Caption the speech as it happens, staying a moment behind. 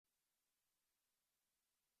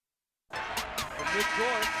Good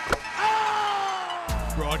score.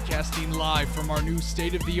 Oh! Broadcasting live from our new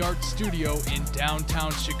state-of-the-art studio in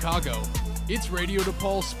downtown Chicago, it's Radio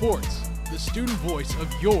DePaul Sports, the student voice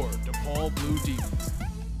of your DePaul Blue Demons.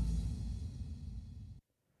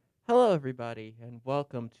 Hello, everybody, and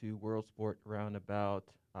welcome to World Sport Roundabout.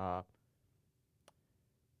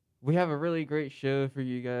 We have a really great show for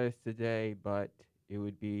you guys today, but it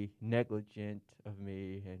would be negligent of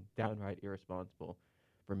me and downright irresponsible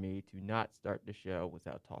for me to not start the show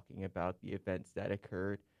without talking about the events that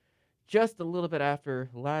occurred just a little bit after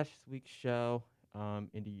last week's show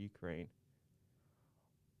in the Ukraine.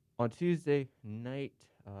 On Tuesday night,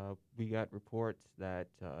 we got reports that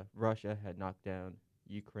Russia had knocked down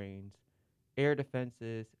Ukraine's air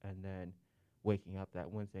defenses, and then waking up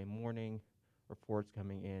that Wednesday morning, reports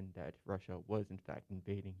coming in that Russia was in fact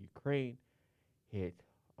invading Ukraine hit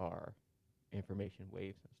our information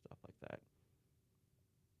waves and stuff like that.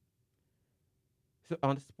 So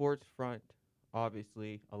on the sports front,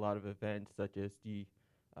 obviously a lot of events such as the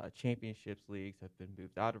championships leagues have been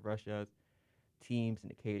moved out of Russia. Teams in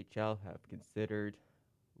the KHL have considered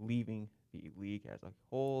leaving the league as a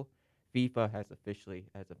whole. FIFA has officially,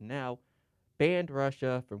 as of now, banned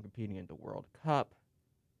Russia from competing in the World Cup.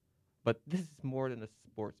 But this is more than a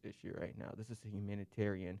sports issue right now. This is a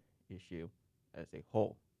humanitarian issue as a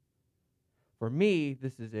whole. For me,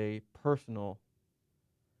 this is a personal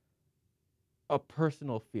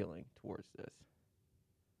feeling towards this.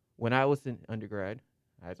 When I was in undergrad,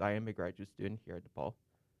 as I am a graduate student here at DePaul,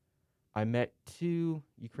 I met two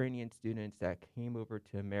Ukrainian students that came over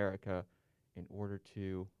to America in order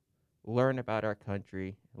to learn about our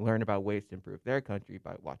country, learn about ways to improve their country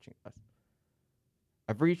by watching us.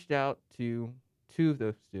 I've reached out to two of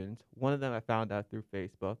those students. One of them I found out through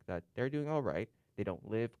Facebook that they're doing all right. They don't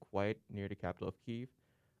live quite near the capital of Kyiv,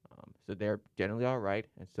 so they're generally all right.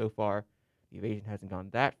 And so far, the invasion hasn't gone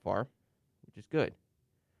that far, which is good.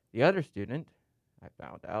 The other student I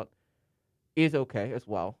found out is okay as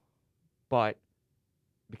well, but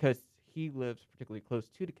because he lives particularly close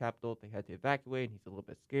to the capital, they had to evacuate, and he's a little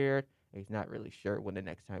bit scared, and he's not really sure when the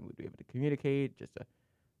next time we'd be able to communicate, just to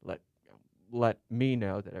let me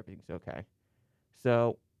know that everything's okay.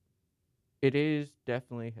 So it is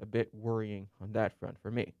definitely a bit worrying on that front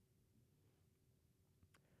for me.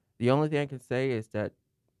 The only thing I can say is that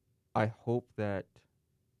I hope that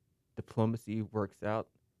diplomacy works out,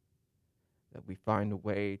 that we find a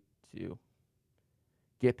way to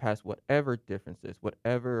get past whatever differences,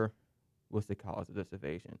 whatever was the cause of this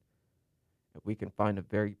invasion, that we can find a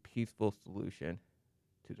very peaceful solution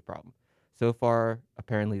to the problem. So far,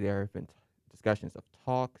 apparently there have been discussions of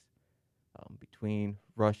talks between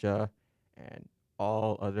Russia and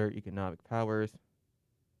all other economic powers,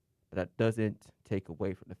 but that doesn't take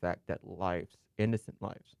away from the fact that lives, innocent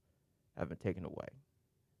lives, have been taken away.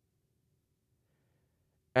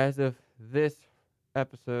 As of this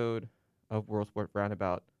episode of World Sport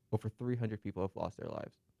Roundabout, over 300 people have lost their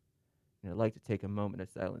lives. And I'd like to take a moment of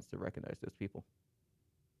silence to recognize those people.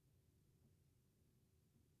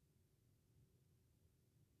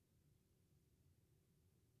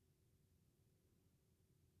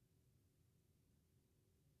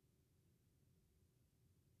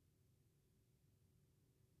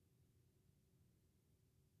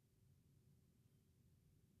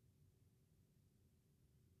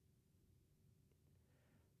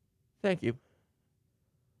 Thank you.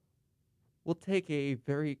 We'll take a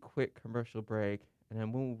very quick commercial break, and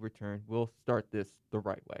then when we return, we'll start this the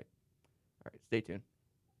right way. All right, stay tuned.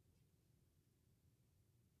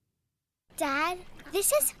 Dad,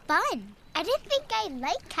 this is fun. I didn't think I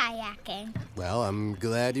liked kayaking. Well, I'm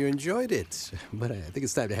glad you enjoyed it, but I think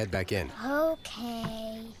it's time to head back in.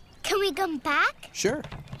 Okay. Can we come back? Sure.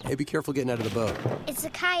 Hey, be careful getting out of the boat. It's a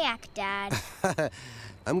kayak, Dad.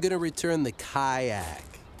 I'm gonna return the kayak.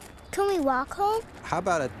 Can we walk home? How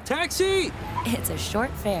about a taxi? It's a short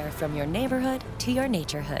fare from your neighborhood to your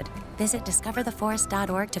naturehood. Visit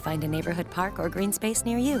discovertheforest.org to find a neighborhood park or green space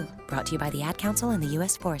near you. Brought to you by the Ad Council and the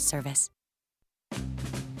U.S. Forest Service.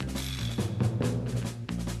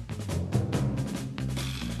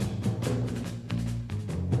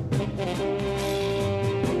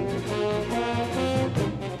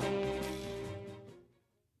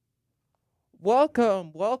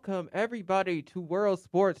 Welcome everybody to World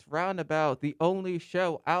Sports Roundabout, the only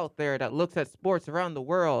show out there that looks at sports around the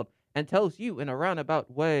world and tells you in a roundabout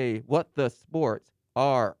way what the sports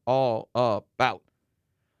are all about.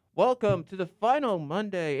 Welcome to the final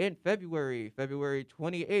Monday in February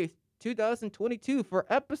 28th, 2022 for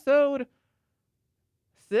episode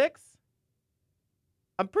 6.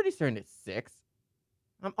 I'm pretty certain it's 6.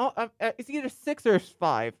 It's either 6 or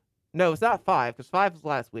 5. No, it's not 5 because 5 was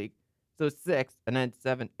last week. So it's 6 and then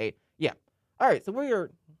 7, 8. Yeah. All right. So we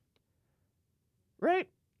are right.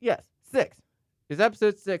 Yes, 6 is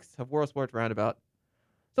episode 6 of World Sports Roundabout.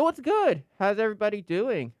 So what's good? How's everybody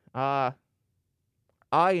doing? I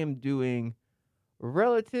am doing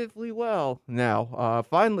relatively well now.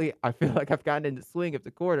 Finally, I feel like I've gotten in the swing of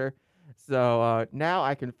the quarter. So now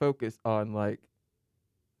I can focus on like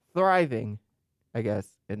thriving, I guess,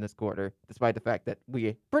 in this quarter, despite the fact that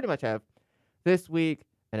we pretty much have this week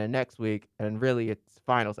and then next week, and really it's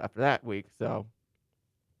finals after that week. So,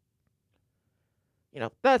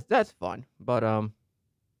 that's fun. But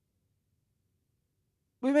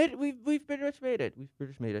we made it. We've pretty much made it. We've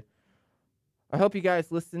pretty much made it. I hope you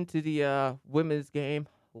guys listened to the women's game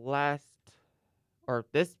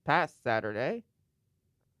this past Saturday,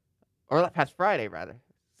 or past Friday rather.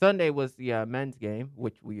 Sunday was the men's game,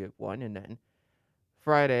 which we have won, and then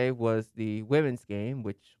Friday was the women's game,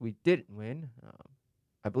 which we didn't win.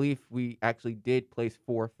 I believe we actually did place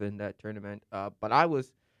 4th in that tournament, but I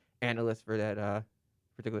was analyst for that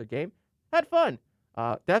particular game. Had fun.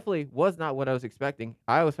 Definitely was not what I was expecting.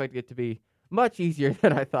 I was expecting it to be much easier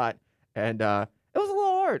than I thought, and it was a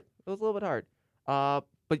little hard. It was a little bit hard.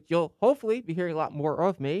 But you'll hopefully be hearing a lot more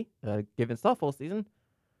of me, given softball season,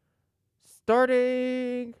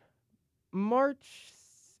 starting March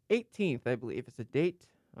 18th, I believe is the date.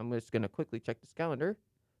 I'm just going to quickly check this calendar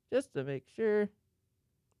just to make sure.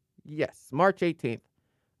 Yes, March 18th.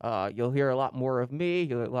 You'll hear a lot more of me.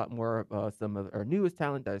 You'll hear a lot more of some of our newest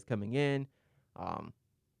talent that is coming in. So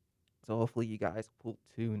hopefully you guys will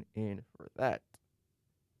tune in for that.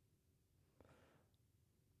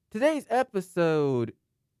 Today's episode,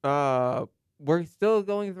 we're still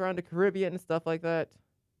going around the Caribbean and stuff like that.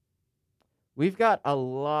 We've got a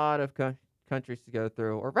lot of countries to go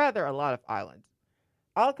through, or rather a lot of islands.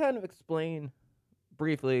 I'll kind of explain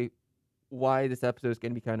briefly why this episode is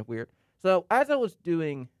going to be kind of weird. So as I was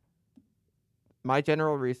doing my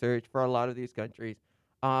general research for a lot of these countries,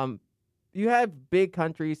 you have big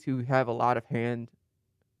countries who have a lot of let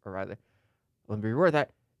me reword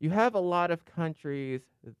that. You have a lot of countries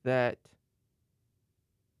that,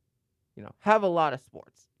 have a lot of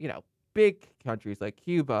sports. Big countries like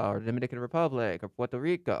Cuba or Dominican Republic or Puerto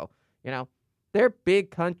Rico, they're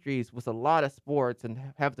big countries with a lot of sports and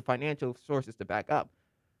have the financial sources to back up.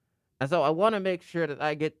 And so I want to make sure that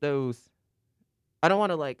I get those. I don't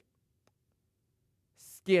want to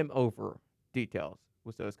skim over details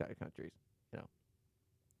with those kind of countries.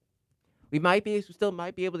 We still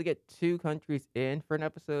might be able to get 2 countries in for an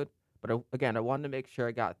episode, but again, I wanted to make sure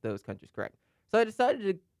I got those countries correct. So I decided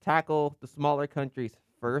to tackle the smaller countries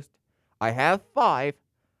first. I have 5.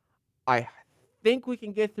 I think we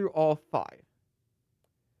can get through all 5.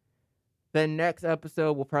 Then next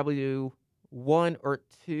episode, we'll probably do 1 or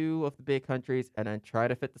 2 of the big countries and then try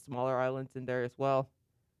to fit the smaller islands in there as well.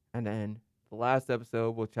 And then the last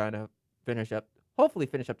episode, we'll try to hopefully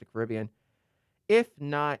finish up the Caribbean. If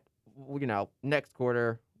not, next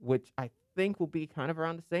quarter, which I think will be kind of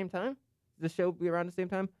around the same time. The show will be around the same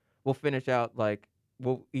time. We'll finish out,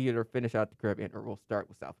 we'll either finish out the Caribbean or we'll start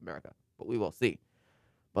with South America. But we will see.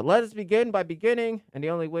 But let us begin by beginning, and the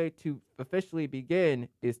only way to officially begin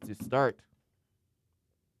is to start.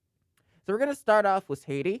 So we're going to start off with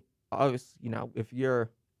Haiti. Obviously, if you're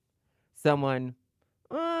someone,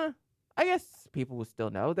 I guess people will still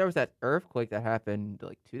know. There was that earthquake that happened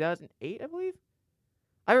 2008, I believe.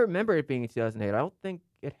 I remember it being in 2008. I don't think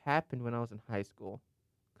it happened when I was in high school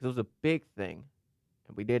because it was a big thing.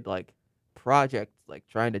 And we did projects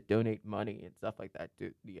trying to donate money and stuff like that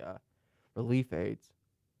to the relief aids.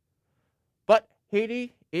 But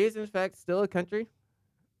Haiti is in fact still a country.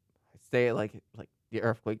 I say it like the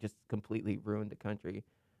earthquake just completely ruined the country.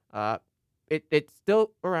 It's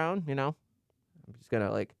still around, I'm just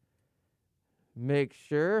gonna make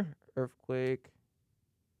sure. Earthquake.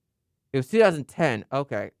 It was 2010.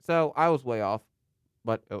 Okay, so I was way off,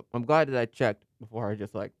 but I'm glad that I checked before I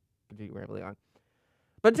just continue rambling on.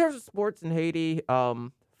 But in terms of sports in Haiti,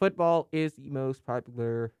 football is the most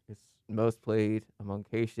popular. It's most played among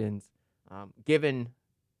Haitians. Given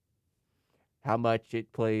how much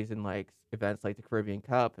it plays in events like the Caribbean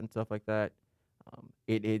Cup and stuff like that,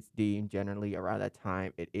 it is deemed generally around that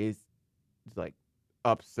time. It is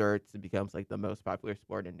absurd. It becomes the most popular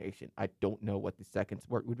sport in the nation. I don't know what the second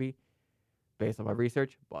sport would be based on my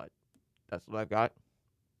research, but that's what I've got.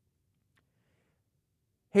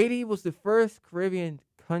 Haiti was the first Caribbean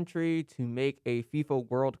country to make a FIFA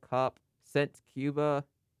World Cup since Cuba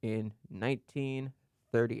in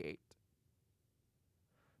 1938.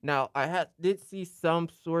 Now, I did see some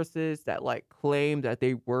sources that claim that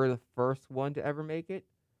they were the first one to ever make it,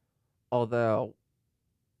 although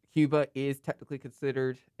Cuba is technically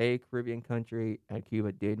considered a Caribbean country, and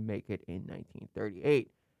Cuba did make it in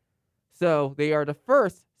 1938. So they are the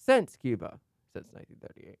first since Cuba, since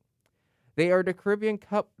 1938. They are the Caribbean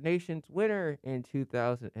Cup Nations winner in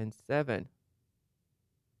 2007.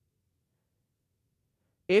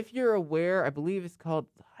 If you're aware, I believe it's called,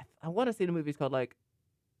 I want to say the movie's called like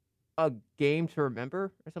A Game to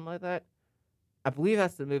Remember or something like that. I believe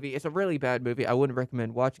that's the movie. It's a really bad movie. I wouldn't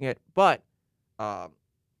recommend watching it. But to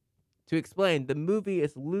explain, the movie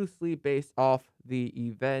is loosely based off the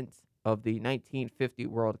events of the 1950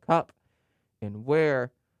 World Cup, and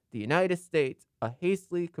where the United States, a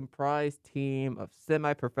hastily comprised team of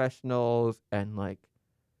semi-professionals and like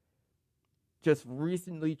just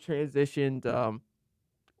recently transitioned,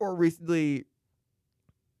 or recently,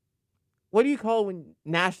 what do you call when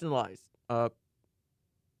nationalized,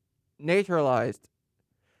 naturalized,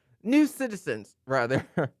 new citizens rather.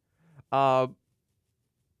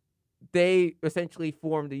 They essentially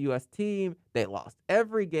formed the U.S. team. They lost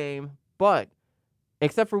every game, but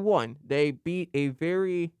except for one, they beat a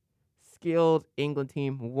very skilled England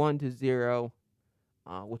team 1-0,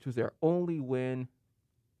 which was their only win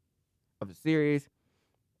of the series.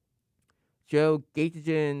 Joe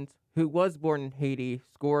Gaetjens, who was born in Haiti,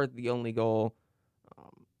 scored the only goal,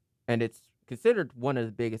 and it's considered one of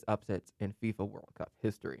the biggest upsets in FIFA World Cup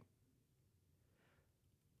history.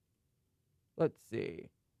 Let's see.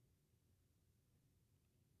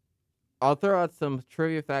 I'll throw out some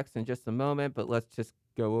trivia facts in just a moment, but let's just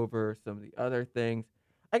go over some of the other things.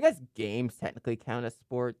 I guess games technically count as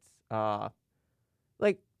sports.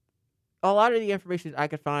 Like, a lot of the information I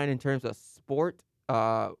could find in terms of sport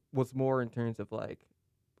was more in terms of, like,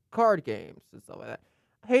 card games and stuff like that.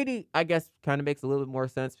 Haiti, I guess, kind of makes a little bit more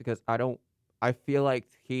sense because I feel like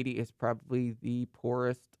Haiti is probably the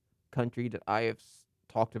poorest country that I have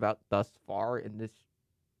talked about thus far in this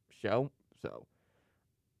show, so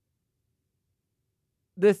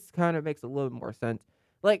this kind of makes a little bit more sense.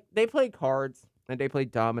 Like, they play cards and they play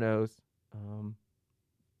dominoes.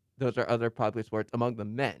 Those are other popular sports among the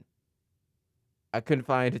men. I couldn't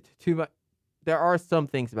find too much. There are some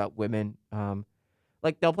things about women.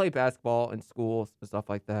 Like, they'll play basketball in schools and stuff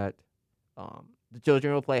like that. The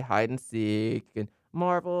children will play hide and seek and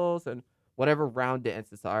marbles and whatever round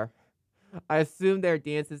dances are. I assume they're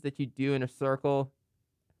dances that you do in a circle.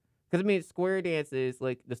 Because, I mean, square dances,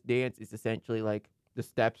 like, this dance is essentially like the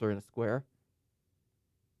steps are in a square.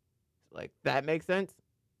 Like, that makes sense.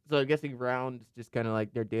 So I'm guessing round is just kind of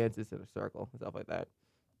like their dances in a circle and stuff like that.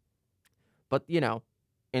 But, you know,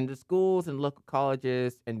 in the schools and local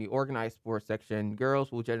colleges and the organized sports section,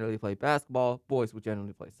 girls will generally play basketball, boys will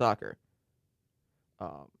generally play soccer.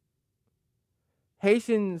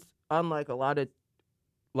 Haitians, unlike a lot of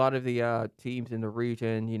the teams in the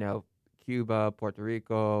region, you know, Cuba, Puerto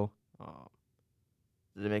Rico,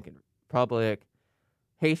 the Dominican Republic,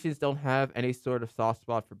 Haitians don't have any sort of soft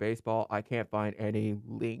spot for baseball. I can't find any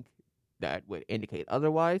link that would indicate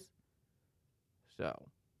otherwise. So,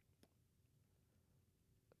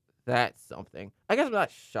 that's something. I guess I'm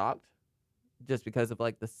not shocked just because of,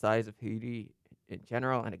 like, the size of Haiti in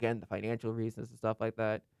general, and again, the financial reasons and stuff like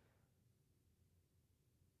that.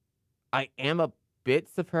 I am a bit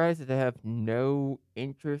surprised that they have no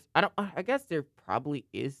interest. I guess there probably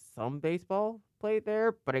is some baseball played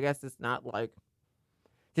there, but I guess it's not like,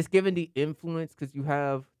 just given the influence, because you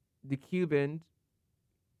have the Cubans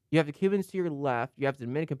to your left, you have the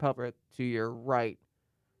Dominican Republic to your right,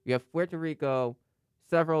 you have Puerto Rico,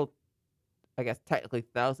 several, I guess technically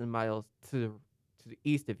 1,000 miles to the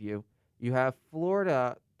east of you. You have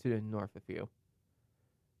Florida to the north of you.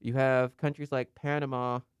 You have countries like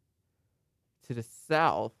Panama to the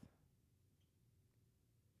south.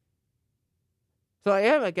 So I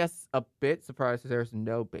am, I guess, a bit surprised that there's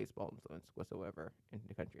no baseball influence whatsoever in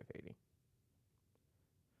the country of Haiti.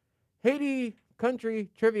 Haiti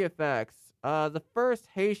country trivia facts. The first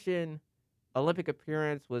Haitian Olympic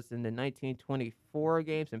appearance was in the 1924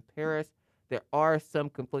 games in Paris. There are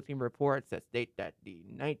some conflicting reports that state that the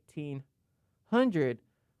 1900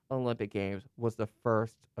 Olympic Games was the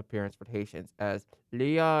first appearance for Haitians, as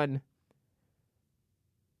Leon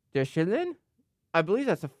Deschelin, I believe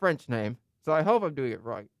that's a French name, so I hope I'm doing it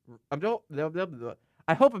right. I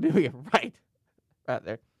hope I'm doing it right,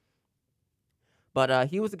 rather. But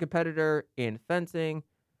he was a competitor in fencing.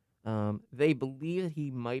 They believe that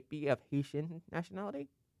he might be of Haitian nationality,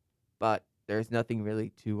 but there's nothing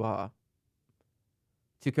really to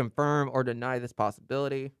confirm or deny this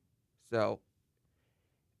possibility. So,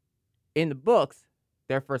 in the books,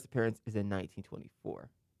 their first appearance is in 1924.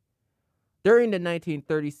 During the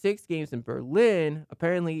 1936 games in Berlin,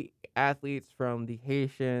 apparently athletes from the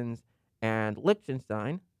Haitians and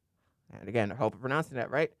Liechtenstein, and again, I hope I'm pronouncing that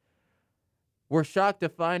right, were shocked to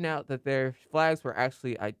find out that their flags were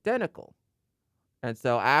actually identical. And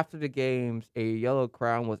so after the games, a yellow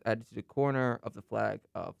crown was added to the corner of the flag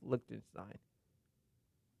of Liechtenstein.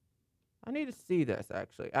 I need to see this,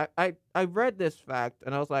 actually. I read this fact,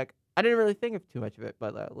 and I was like, I didn't really think of too much of it,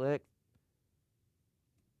 but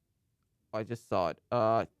I just saw it.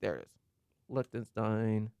 There it is.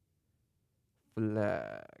 Liechtenstein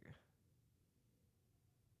flag.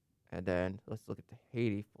 And then let's look at the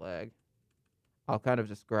Haiti flag. I'll kind of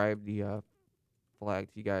describe the flag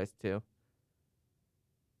to you guys, too.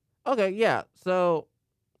 Okay, yeah. So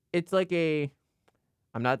it's like I'm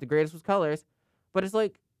not the greatest with colors, but it's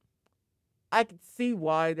like I can see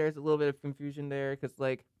why there's a little bit of confusion there, because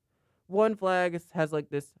like one flag has like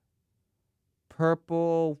this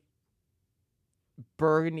purple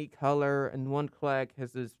burgundy color, and one flag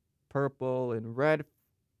has this purple and red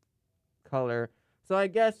color. So I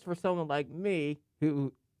guess for someone like me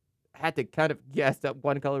who had to kind of guess that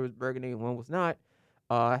one color was burgundy and one was not,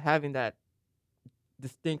 having that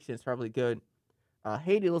distinction is probably good.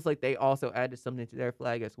 Haiti looks like they also added something to their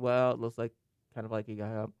flag as well. It looks like kind of like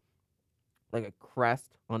a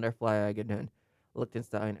crest on their flag, and then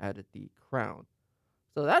Liechtenstein added the crown.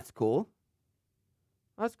 So that's cool.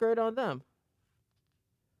 That's great on them.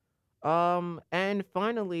 And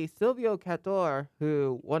finally, Silvio Cator,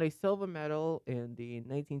 who won a silver medal in the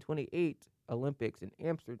 1928 Olympics in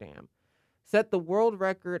Amsterdam, set the world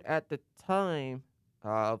record at the time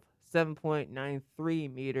of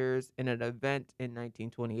 7.93 meters in an event in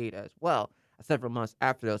 1928 as well, several months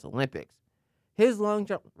after those Olympics. His long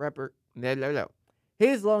jump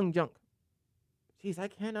Jeez, I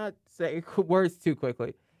cannot say words too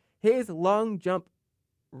quickly. His long jump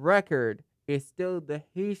record is still the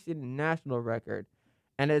Haitian national record,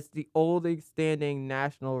 and it's the oldest standing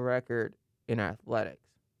national record in athletics.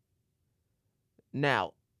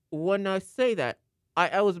 Now, when I say that,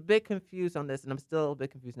 I was a bit confused on this, and I'm still a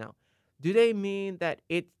bit confused now. Do they mean that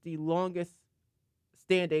it's the longest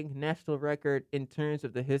standing national record in terms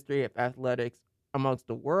of the history of athletics amongst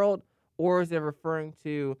the world, or is it referring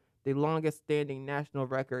to the longest standing national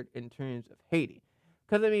record in terms of Haiti?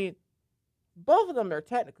 Because, I mean, both of them are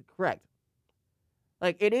technically correct.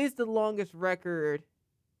 Like, it is the longest record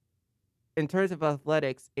in terms of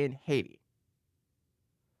athletics in Haiti.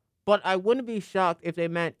 But I wouldn't be shocked if they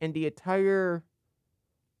meant in the entire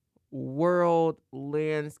world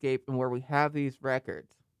landscape and where we have these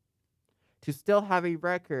records. To still have a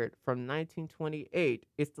record from 1928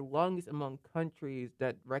 is the longest among countries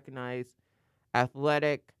that recognize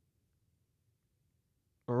athletic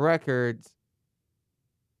records.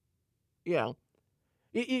 You know,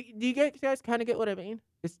 do you guys kind of get what I mean?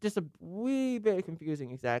 It's just a wee bit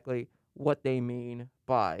confusing exactly what they mean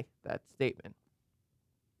by that statement.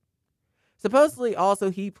 Supposedly, also,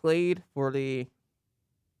 he played for the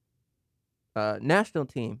national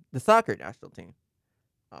team, the soccer national team.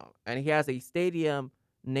 And he has a stadium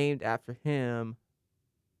named after him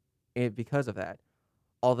because of that.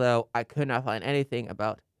 Although I could not find anything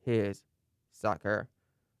about his soccer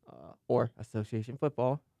or association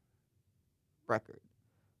football record.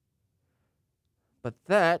 But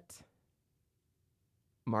that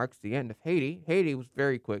marks the end of Haiti. Haiti was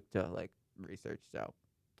very quick to research, so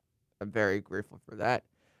I'm very grateful for that.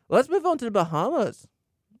 Let's move on to the Bahamas.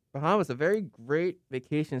 Bahamas, a very great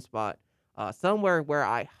vacation spot. Somewhere where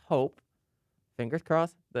I hope, fingers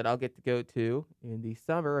crossed, that I'll get to go to in the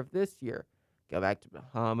summer of this year. Go back to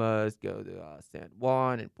Bahamas, go to San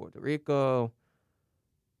Juan and Puerto Rico.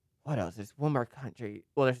 What else? There's one more country.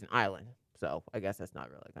 Well, there's an island, so I guess that's not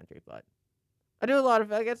really a country, but I do a lot of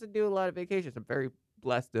vacations. I'm very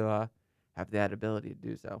blessed to have that ability to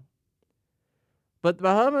do so. But the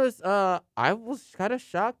Bahamas, I was kind of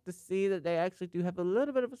shocked to see that they actually do have a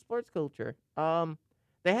little bit of a sports culture.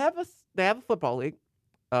 They have a football league,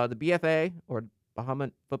 the BFA, or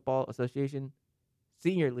Bahama Football Association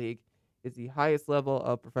Senior League, is the highest level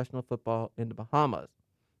of professional football in the Bahamas.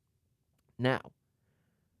 Now,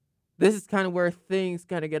 this is kind of where things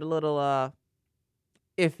kind of get a little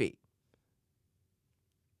iffy.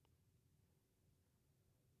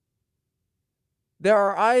 There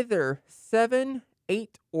are either 7,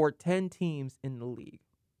 8, or 10 teams in the league.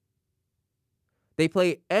 They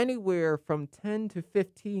play anywhere from 10 to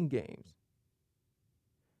 15 games.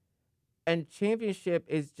 And championship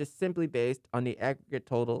is just simply based on the aggregate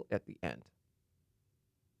total at the end.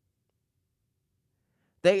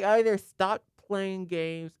 They either stopped playing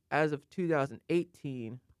games as of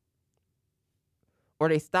 2018, or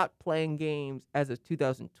they stopped playing games as of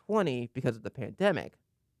 2020 because of the pandemic,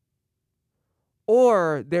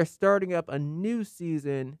 or they're starting up a new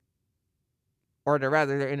season, or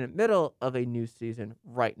they're in the middle of a new season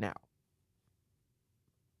right now.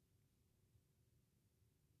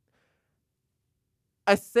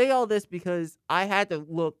 I say all this because I had to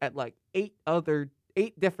look at like 8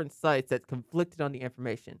 different sites that conflicted on the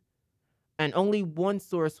information. And only one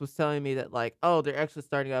source was telling me that, like, oh, they're actually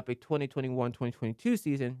starting up a 2021-2022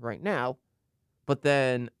 season right now. But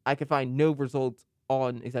then I could find no results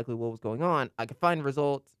on exactly what was going on. I could find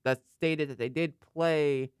results that stated that they did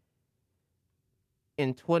play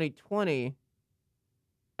in 2020,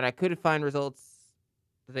 and I couldn't find results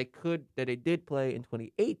that they did play in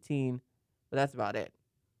 2018, but that's about it.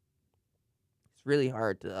 It's really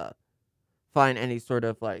hard to find any sort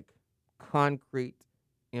of like concrete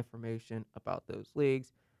information about those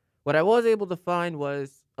leagues. What I was able to find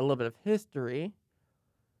was a little bit of history.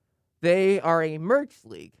 They are a merged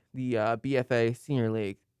league, the BFA Senior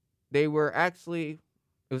League. It was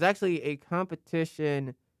actually a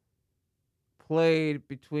competition played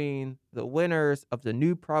between the winners of the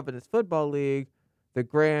New Providence Football League, the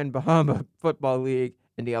Grand Bahama Football League,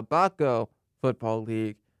 and the Abaco Football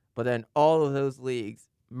League. But then all of those leagues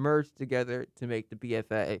merged together to make the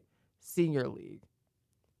BFA Senior League.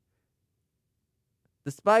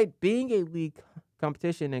 Despite being a league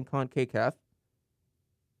competition in CONCACAF,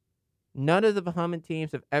 none of the Bahamian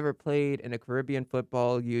teams have ever played in a Caribbean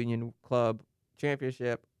Football Union Club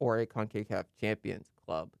Championship or a CONCACAF Champions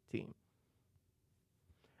Club team.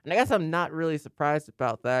 And I guess I'm not really surprised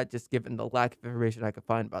about that, just given the lack of information I could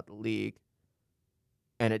find about the league.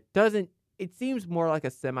 And it seems more like a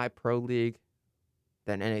semi-pro league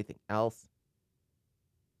than anything else.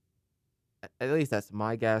 At least that's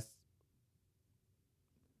my guess.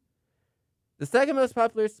 The second most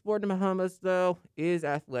popular sport in the Bahamas, though, is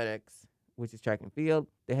athletics, which is track and field.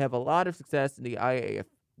 They have a lot of success in the IAAF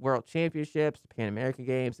World Championships, the Pan American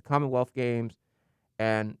Games, the Commonwealth Games,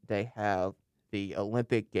 and they have the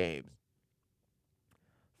Olympic Games.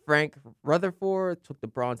 Frank Rutherford took the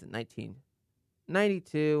bronze in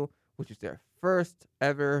 1992, which was their first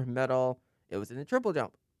ever medal. It was in the triple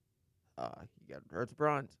jump. He got the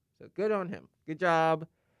bronze, so good on him. Good job,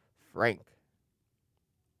 Frank.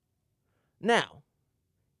 Now,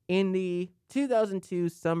 in the 2002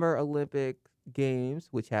 Summer Olympic Games,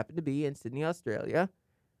 which happened to be in Sydney, Australia,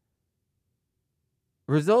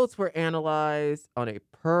 results were analyzed on a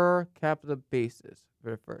per capita basis for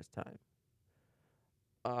the first time.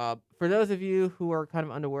 For those of you who are kind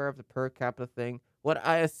of unaware of the per capita thing, what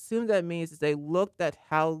I assume that means is they looked at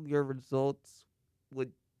how your results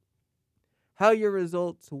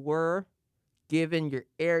were given your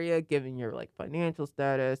area, given your like financial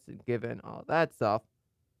status, and given all that stuff.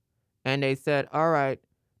 And they said, all right,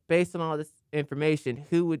 based on all this information,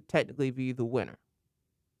 who would technically be the winner?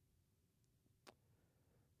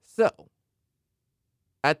 So,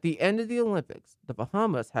 at the end of the Olympics, the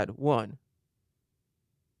Bahamas had won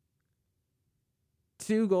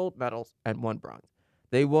 2 gold medals and 1 bronze.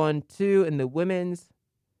 They won 2 in the women's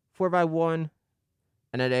 4x1,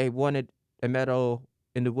 and then they won a medal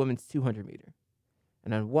in the women's 200 meter.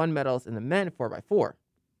 And then 1 medals in the men 4x4.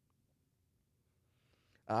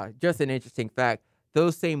 Just an interesting fact,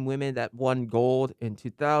 those same women that won gold in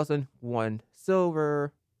 2000 won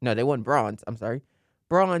silver. No, they won bronze,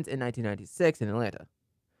 bronze in 1996 in Atlanta.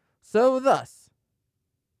 So thus,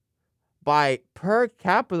 by per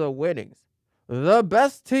capita winnings, the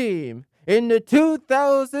best team in the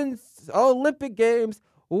 2000 Olympic Games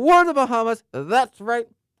were the Bahamas. That's right.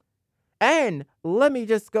 And let me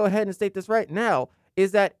just go ahead and state this right now,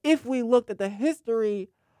 is that if we looked at the history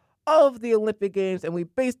of the Olympic Games and we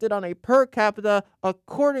based it on a per capita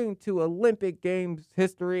according to Olympic Games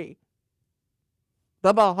history,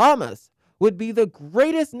 the Bahamas would be the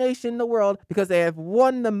greatest nation in the world because they have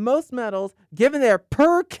won the most medals given their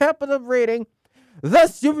per capita rating.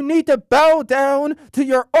 Thus, you need to bow down to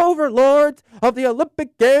your overlords of the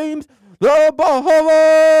Olympic Games, the Bahamas!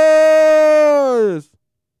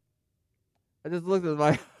 I just looked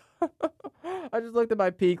at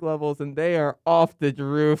my peak levels and they are off the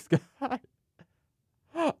roof, guys.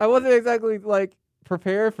 I wasn't exactly like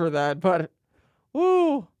prepared for that, but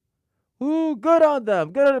good on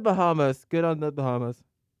them. Good on the Bahamas. Good on the Bahamas.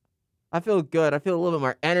 I feel good. I feel a little bit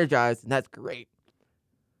more energized, and that's great.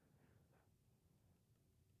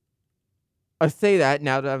 I say that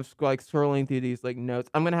now that I'm like scrolling through these like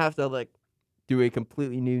notes. I'm gonna have to like do a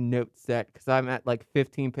completely new note set because I'm at like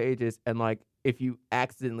 15 pages, and like if you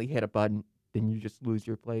accidentally hit a button, then you just lose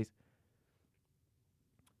your place.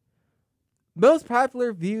 Most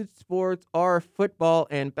popular viewed sports are football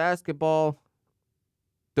and basketball.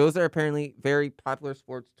 Those are apparently very popular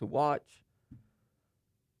sports to watch.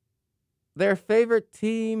 Their favorite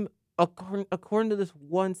team, according to this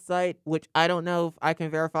one site, which I don't know if I can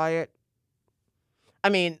verify it. I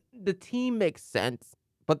mean, the team makes sense,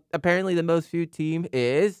 but apparently the most viewed team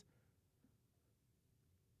is...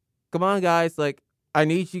 Come on, guys. Like, I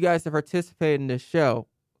need you guys to participate in this show.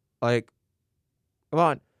 Like, come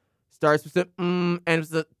on. Starts with the ends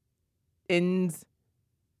with the ends.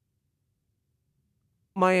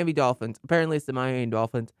 Miami Dolphins. Apparently, it's the Miami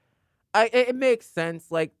Dolphins. It makes sense.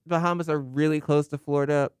 Like, Bahamas are really close to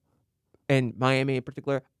Florida, and Miami in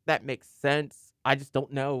particular. That makes sense. I just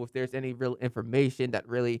don't know if there's any real information that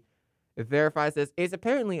really verifies this. It's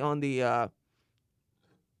apparently on the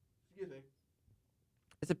excuse me.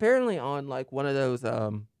 It's apparently on like one of those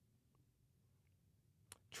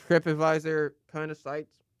TripAdvisor kind of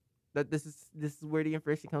sites that this is where the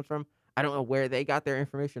information comes from. I don't know where they got their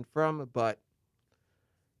information from, but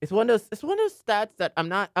it's one of those stats that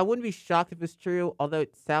I wouldn't be shocked if it's true, although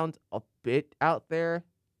it sounds a bit out there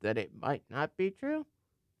that it might not be true.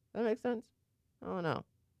 That makes sense? I don't know.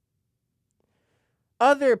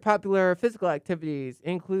 Other popular physical activities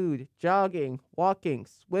include jogging, walking,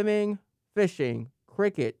 swimming, fishing,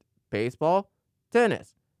 cricket, baseball,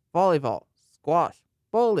 tennis, volleyball, squash,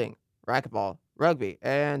 bowling, racquetball, rugby,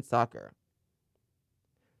 and soccer.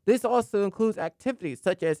 This also includes activities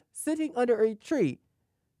such as sitting under a tree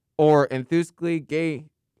or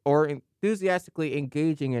enthusiastically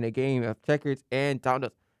engaging in a game of checkers and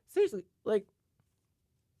dominoes. Seriously, like,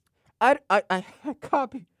 I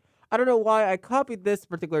copied. I don't know why I copied this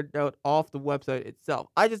particular note off the website itself.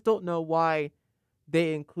 I just don't know why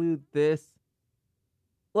they include this.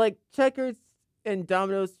 Like, checkers and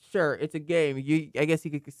dominoes, sure, it's a game. I guess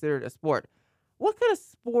you could consider it a sport. What kind of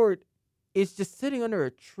sport is just sitting under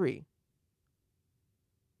a tree?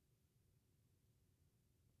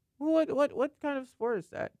 What kind of sport is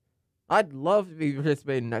that? I'd love to be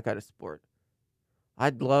participating in that kind of sport.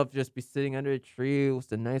 I'd love to just be sitting under a tree with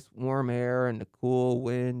the nice warm air and the cool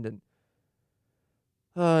wind, and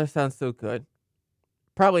it sounds so good.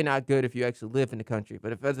 Probably not good if you actually live in the country,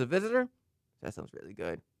 but if as a visitor, that sounds really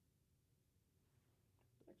good.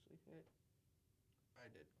 I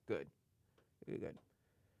did good, really good.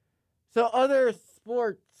 So other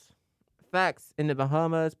sports facts in the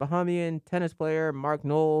Bahamas: Bahamian tennis player Mark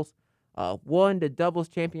Knowles won the doubles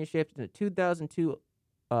championship in the 2002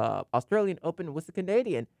 Australian Open with the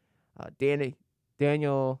Canadian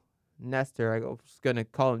Daniel Nestor. I was going to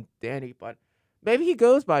call him Danny, but maybe he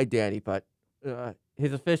goes by Danny, but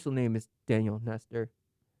his official name is Daniel Nestor.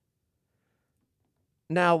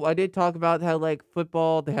 Now, I did talk about how, like,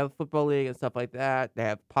 football, they have a football league and stuff like that. They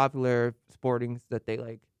have popular sportings that they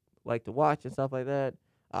like to watch and stuff like that.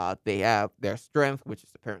 They have their strength, which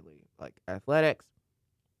is apparently, like, athletics.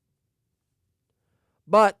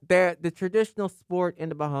 But the traditional sport in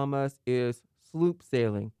the Bahamas is sloop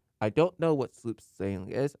sailing. I don't know what sloop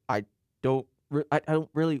sailing is. I don't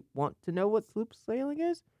really want to know what sloop sailing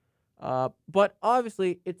is. But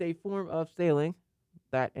obviously, it's a form of sailing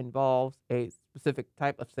that involves a specific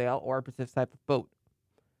type of sail or a specific type of boat.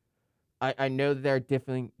 I know that they're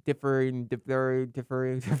differing.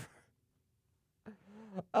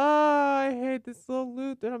 I hate this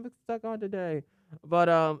salute that I'm stuck on today.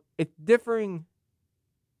 But it's differing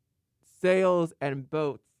sails and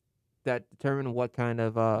boats that determine what kind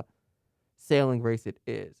of sailing race it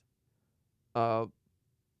is. The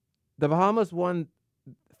Bahamas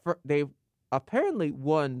they apparently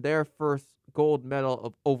won their first gold medal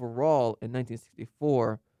of overall in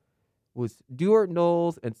 1964, with Stuart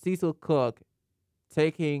Knowles and Cecil Cook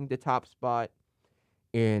taking the top spot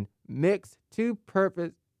in mixed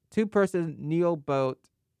two-person Neo boat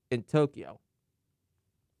in Tokyo.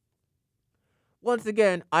 Once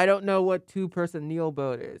again, I don't know what two-person Neo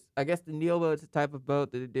boat is. I guess the Neo boat is a type of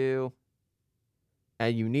boat that you do,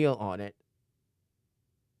 and you kneel on it.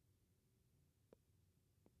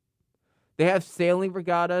 They have sailing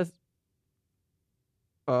regattas.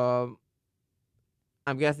 I'm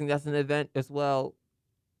guessing that's an event as well.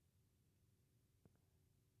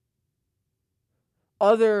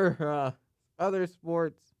 Other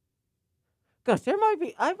sports. Gosh,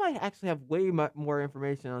 I might actually have way more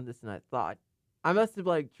information on this than I thought. I must have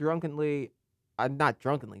not drunkenly,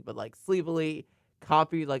 but sleepily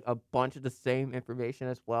copied a bunch of the same information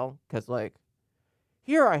as well. Because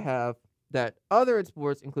here I have that other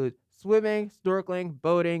sports include swimming, snorkeling,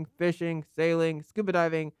 boating, fishing, sailing, scuba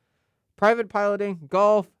diving, private piloting,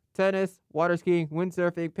 golf, tennis, water skiing,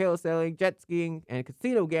 windsurfing, parasailing, jet skiing, and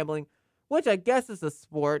casino gambling, which I guess is a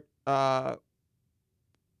sport. Uh,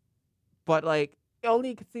 but like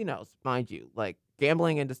only casinos, mind you. Like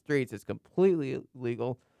gambling in the streets is completely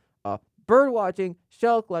illegal. Bird watching,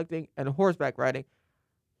 shell collecting, and horseback riding.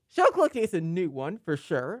 Shell collecting is a new one for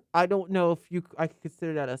sure. I don't know if I could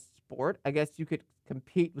consider that a sport. I guess you could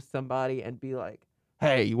compete with somebody and be like,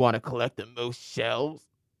 "Hey, you want to collect the most shells?"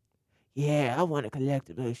 Yeah, I want to collect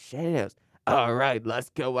the most shells. All right, let's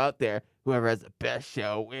go out there. Whoever has the best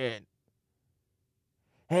shell win.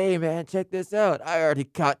 Hey man, check this out. I already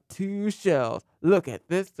caught 2 shells. Look at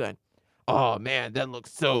this one. Oh man, that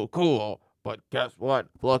looks so cool. But guess what?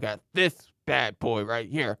 Look at this bad boy right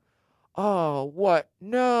here. Oh, what?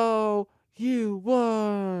 No, you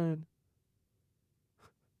won.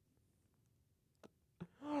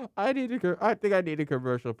 I think I need a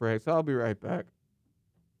commercial break, so I'll be right back.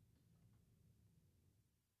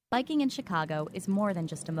 Biking in Chicago is more than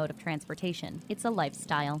just a mode of transportation. It's a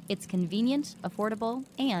lifestyle. It's convenient, affordable,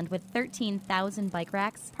 and with 13,000 bike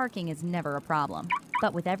racks, parking is never a problem.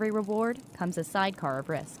 But with every reward comes a sidecar of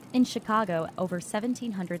risk. In Chicago, over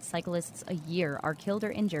 1,700 cyclists a year are killed or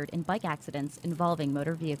injured in bike accidents involving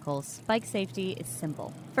motor vehicles. Bike safety is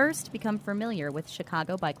simple. First, become familiar with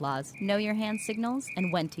Chicago bike laws. Know your hand signals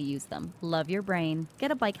and when to use them. Love your brain. Get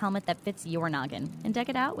a bike helmet that fits your noggin and deck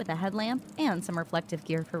it out with a headlamp and some reflective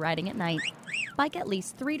gear for riding at night. Bike at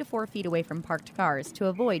least 3 to 4 feet away from parked cars to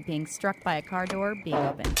avoid being struck by a car door being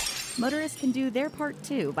open. Motorists can do their part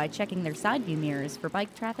too by checking their side view mirrors for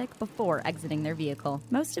bike traffic before exiting their vehicle.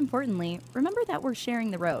 Most importantly, remember that we're sharing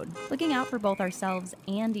the road. Looking out for both ourselves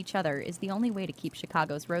and each other is the only way to keep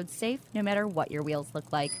Chicago's roads safe, no matter what your wheels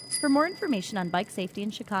look like. For more information on bike safety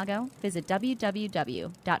in Chicago, visit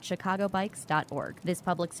www.chicagobikes.org. This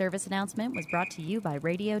public service announcement was brought to you by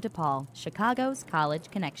Radio DePaul, Chicago's College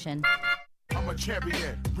Connection. I'm a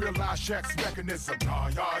champion, real-life Shaq's mechanism. Yeah,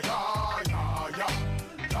 yeah, yeah, yeah, yeah.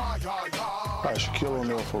 Hi, Shaquille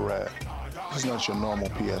O'Neal for Rad. This is not your normal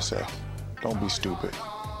PSA. Don't be stupid.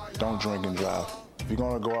 Don't drink and drive. If you're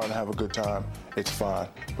gonna go out and have a good time, it's fine,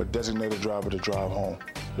 but designate a driver to drive home.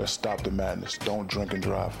 Let's stop the madness. Don't drink and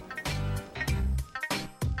drive.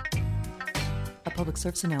 A public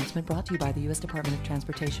service announcement brought to you by the U.S. Department of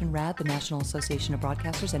Transportation, RAD, the National Association of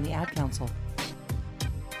Broadcasters, and the Ad Council.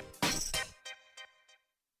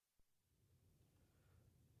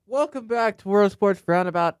 Welcome back to World Sports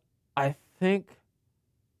Roundabout. I think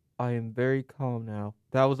I am very calm now.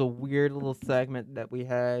 That was a weird little segment that we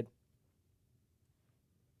had.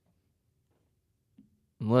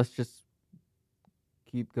 And let's just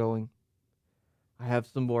keep going. I have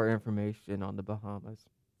some more information on the Bahamas.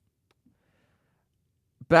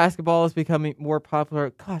 Basketball is becoming more popular.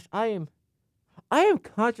 Gosh, I am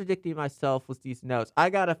contradicting myself with these notes. I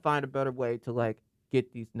gotta find a better way to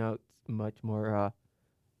get these notes much more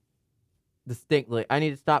distinctly. I need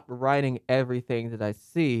to stop writing everything that I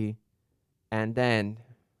see, and then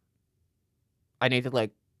I need to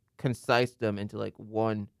concise them into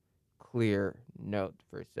one clear note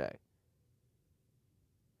per se.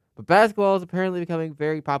 But basketball is apparently becoming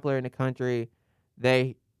very popular in the country.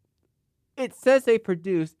 It says they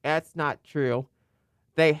produce. That's not true.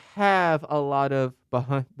 They have a lot of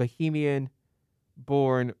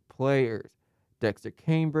Bahamian-born players. Dexter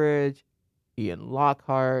Cambridge, Ian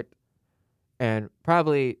Lockhart, and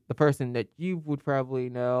probably the person that you would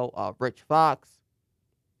probably know, Rich Fox,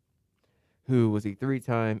 who was a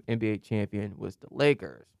 3-time NBA champion with the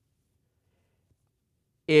Lakers.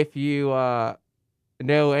 If you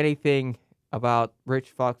know anything about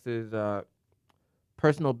Rich Fox's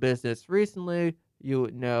personal business recently, you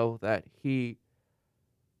would know that I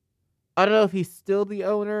don't know if he's still the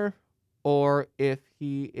owner or if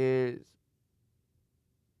he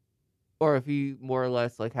more or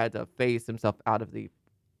less had to phase himself out of the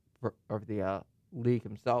league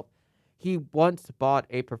himself. He once bought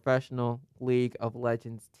a professional League of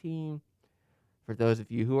Legends team. For those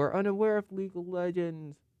of you who are unaware of League of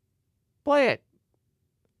Legends, play it.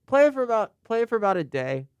 Play it for about a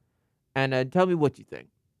day, and tell me what you think.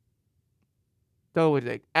 Tell me what you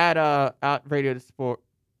think. At Radio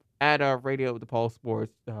DePaul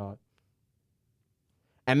Sports,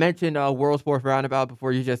 and mention World Sports Roundabout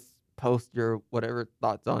before you just post your whatever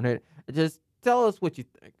thoughts on it. Just tell us what you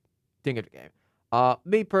think of the game.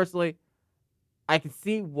 Me personally, I can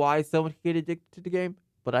see why someone could get addicted to the game,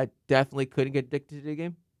 but I definitely couldn't get addicted to the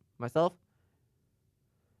game myself.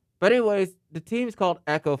 But anyways, the team is called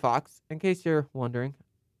Echo Fox, in case you're wondering.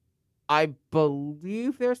 I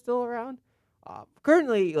believe they're still around.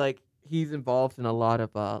 Currently, he's involved in a lot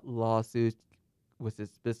of lawsuits with his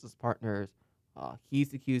business partners.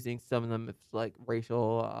 He's accusing some of them of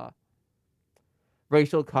racial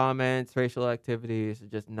racial comments, racial activities are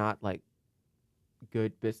just not like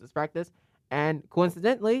good business practice. And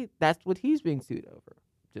coincidentally, that's what he's being sued over.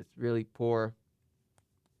 Just really poor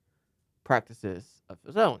practices of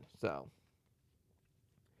his own. So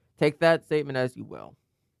take that statement as you will.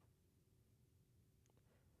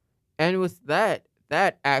 And with that,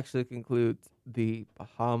 that actually concludes the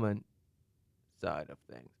Bahamian side of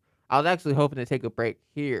things. I was actually hoping to take a break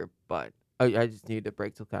here, but I just needed a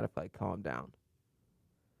break to kind of like calm down.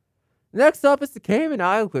 Next up is the Cayman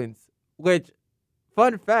Islands, which,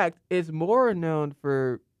 fun fact, is more known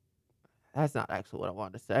for... That's not actually what I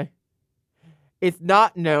wanted to say. It's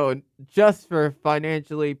not known just for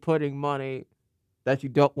financially putting money that you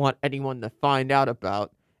don't want anyone to find out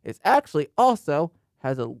about. It's actually also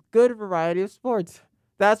has a good variety of sports.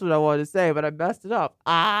 That's what I wanted to say, but I messed it up.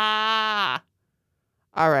 All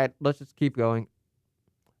right, let's just keep going.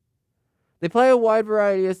 They play a wide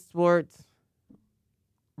variety of sports.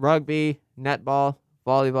 Rugby, netball,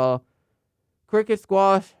 volleyball, cricket,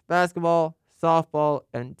 squash, basketball, softball,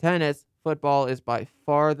 and tennis. Football is by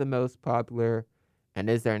far the most popular and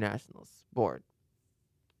is their national sport.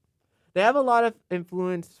 They have a lot of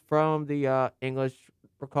influence from the English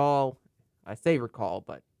recall. I say recall,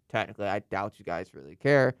 but technically I doubt you guys really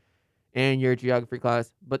care in your geography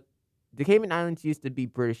class. But the Cayman Islands used to be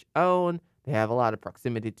British owned. They have a lot of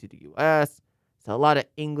proximity to the U.S., so a lot of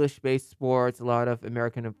English-based sports, a lot of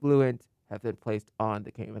American influence have been placed on the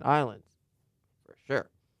Cayman Islands, for sure.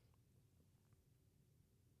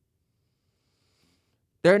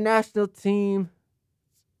 Their national team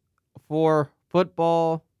for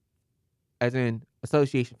football, as in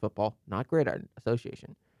association football, not gridiron,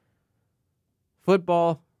 association.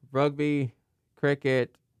 Football, rugby,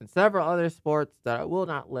 cricket, and several other sports that I will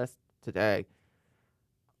not list today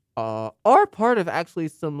are part of actually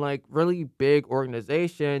some like really big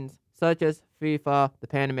organizations such as FIFA, the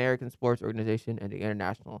Pan American Sports Organization, and the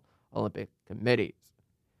International Olympic Committees.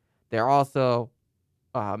 They're also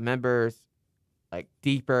members, like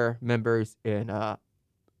deeper members in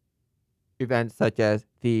events such as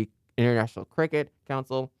the International Cricket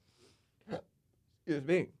Council. Excuse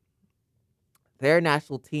me. Their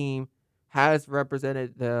national team has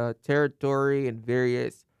represented the territory in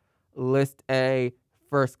various List A,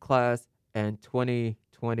 First Class, and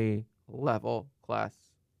 2020 level class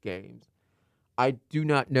games. I do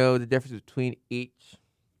not know the difference between each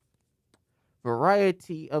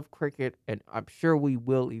variety of cricket, and I'm sure we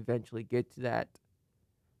will eventually get to that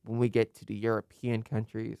when we get to the European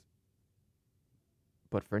countries.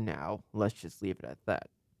 But for now, let's just leave it at that.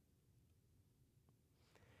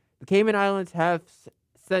 The Cayman Islands have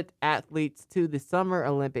sent athletes to the Summer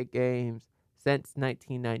Olympic Games since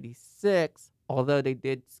 1996, although they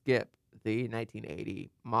did skip the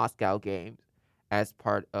 1980 Moscow Games as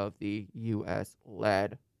part of the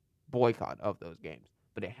U.S.-led boycott of those games.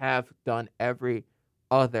 But they have done every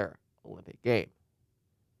other Olympic game.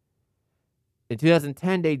 In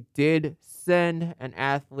 2010, they did send an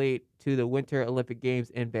athlete to the Winter Olympic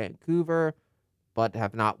Games in Vancouver, but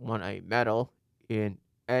have not won a medal in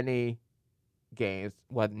any games,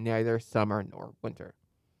 whether neither summer nor winter.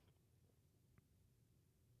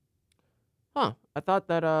 I thought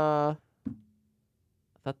that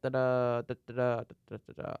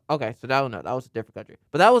okay, so that was a different country.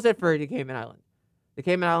 But that was it for the Cayman Islands. The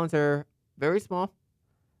Cayman Islands are very small,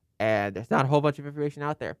 and there's not a whole bunch of information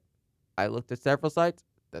out there. I looked at several sites.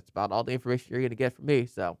 That's about all the information you're going to get from me,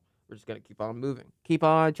 so we're just going to keep on moving. Keep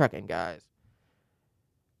on trucking, guys.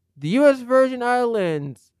 The U.S. Virgin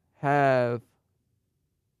Islands have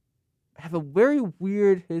a very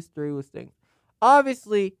weird history with things.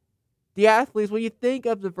 Obviously, the athletes, when you think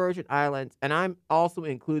of the Virgin Islands, and I'm also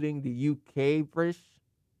including the UK Virgin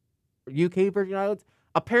Islands,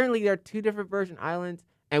 apparently there are two different Virgin Islands,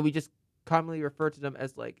 and we just commonly refer to them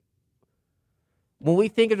as like, when we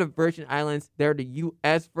think of the Virgin Islands, there are the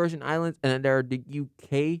U.S. Virgin Islands, and then there are the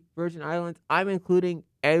UK Virgin Islands. I'm including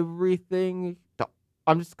everything.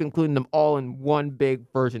 I'm just including them all in one big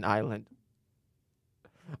Virgin Island.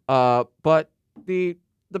 But the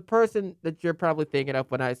person that you're probably thinking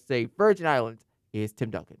of when I say Virgin Islands is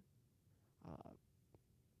Tim Duncan.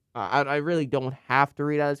 I really don't have to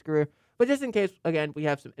read out his career, but just in case, again, we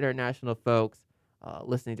have some international folks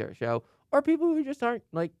listening to our show, or people who just aren't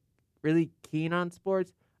like really keen on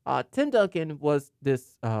sports. Tim Duncan was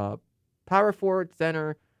this power forward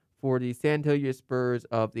center for the San Antonio Spurs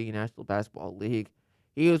of the National Basketball League.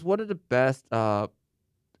 He was one of the best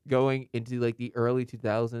going into like the early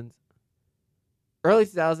 2000s. Early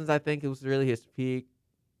 2000s, I think it was really his peak.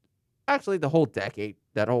 Actually, the whole decade,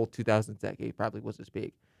 that whole 2000s decade probably was his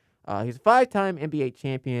peak. He's a 5-time NBA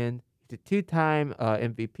champion. He a 2-time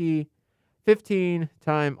MVP,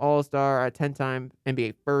 15-time All-Star, a 10-time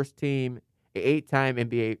NBA First Team, an 8-time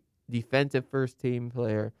NBA Defensive First Team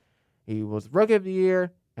player. He was Rookie of the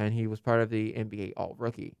Year, and he was part of the NBA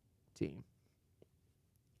All-Rookie team.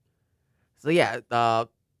 So yeah,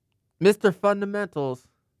 Mr. Fundamentals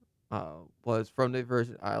was from the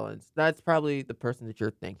Virgin Islands. That's probably the person that you're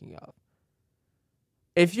thinking of.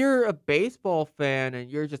 If you're a baseball fan and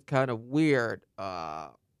you're just kind of weird, I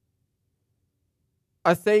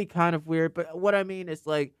say kind of weird, but what I mean is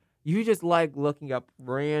like you just like looking up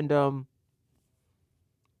random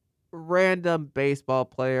baseball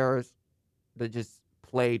players that just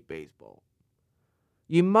played baseball.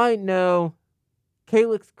 You might know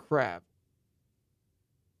Calyx Crab.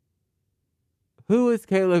 Who is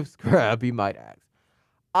Calyx Crab, you might ask?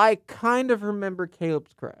 I kind of remember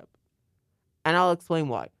Calyx Crab, and I'll explain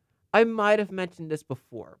why. I might have mentioned this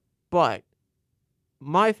before, but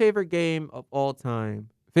my favorite game of all time,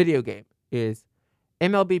 video game, is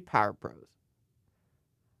MLB Power Pros.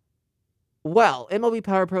 Well, MLB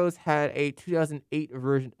Power Pros had a 2008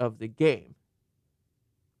 version of the game.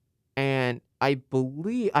 And I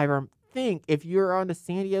think if you're on the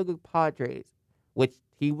San Diego Padres, which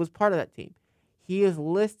he was part of that team, he is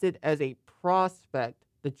listed as a prospect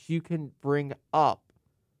that you can bring up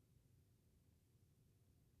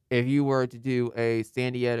if you were to do a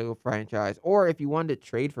San Diego franchise, or if you wanted to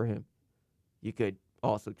trade for him, you could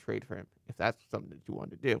also trade for him if that's something that you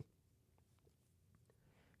wanted to do.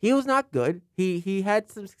 He was not good. He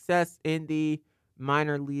had some success in the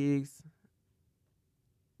minor leagues,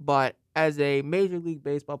 but as a Major League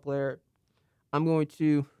Baseball player, I'm going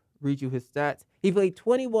to read you his stats. He played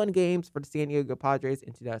 21 games for the San Diego Padres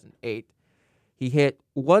in 2008. He hit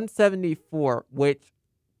 174, which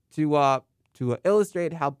to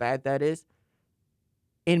illustrate how bad that is,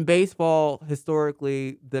 in baseball,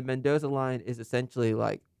 historically, the Mendoza line is essentially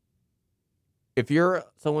like, if you're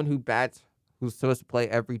someone who's supposed to play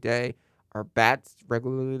every day, or bats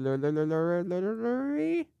regularly,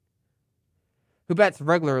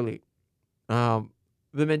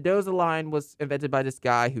 the Mendoza line was invented by this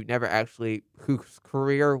guy whose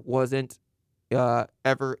career wasn't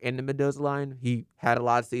ever in the Mendoza line. He had a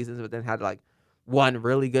lot of seasons, but then had like one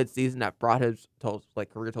really good season that brought his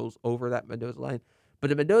career totals over that Mendoza line. But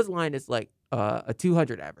the Mendoza line is like a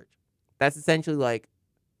 200 average. That's essentially like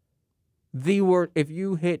the word. If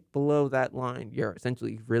you hit below that line, you're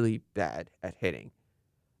essentially really bad at hitting.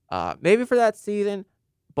 Maybe for that season,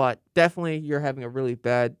 but definitely you're having a really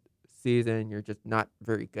bad season. You're just not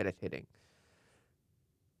very good at hitting.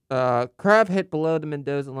 Crab hit below the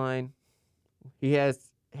Mendoza line. He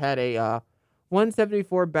has had a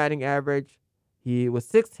 174 batting average. He was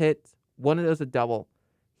 6 hits, one of those a double.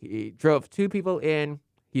 He drove 2 people in.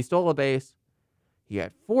 He stole a base. He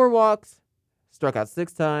had 4 walks, struck out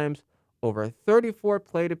 6 times, over 34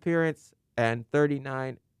 plate appearances and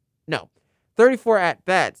 34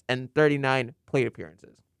 at-bats and 39 plate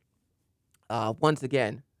appearances. Once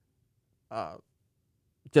again,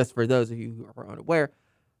 just for those of you who are unaware,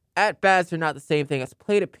 at-bats are not the same thing as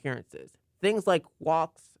plate appearances. Things like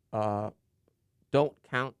walks don't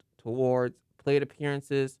count towards plate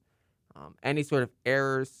appearances. Any sort of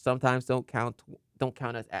errors sometimes don't count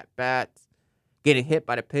as at-bats. Getting hit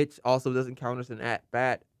by the pitch also doesn't count as an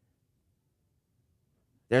at-bat.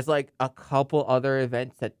 There's like a couple other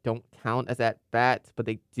events that don't count as at-bats, but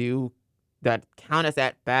they do, that count as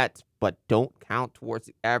at-bats, but don't count towards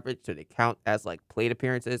the average, so they count as like plate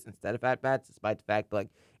appearances instead of at-bats, despite the fact that like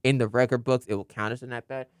in the record books it will count as an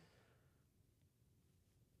at-bat.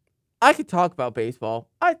 I could talk about baseball.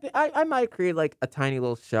 I might create like a tiny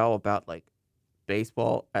little show about like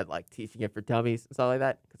baseball and like teaching it for dummies and stuff like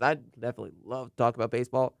that, because I definitely love to talk about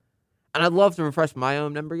baseball, and I'd love to refresh my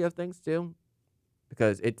own memory of things too,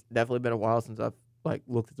 because it's definitely been a while since I've like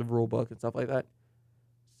looked at the rule book and stuff like that.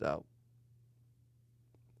 So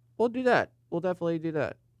we'll do that. We'll definitely do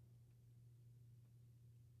that.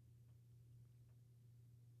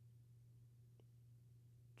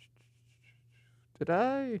 Did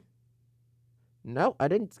I? No, I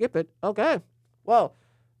didn't skip it. Okay. Well,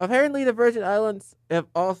 apparently the Virgin Islands have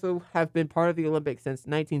been part of the Olympics since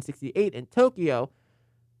 1968 in Tokyo.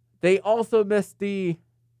 They also missed the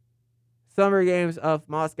Summer Games of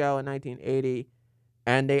Moscow in 1980,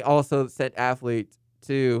 and they also sent athletes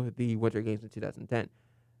to the Winter Games in 2010.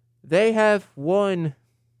 They have won.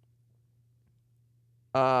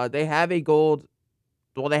 They have a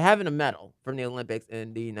medal from the Olympics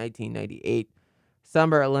in the 1998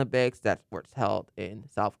 Summer Olympics that was held in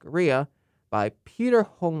South Korea by Peter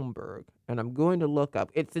Holmberg. And I'm going to look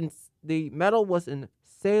up. The medal was in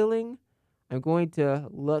sailing, I'm going to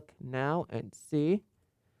look now and see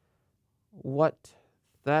what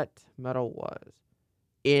that medal was.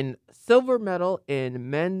 In silver medal in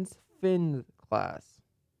men's fin class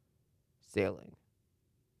sailing.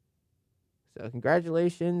 So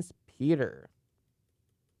congratulations, Peter.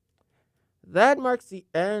 That marks the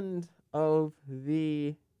end of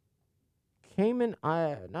the Cayman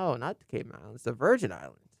Islands. No, not the Cayman Islands, the Virgin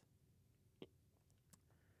Islands.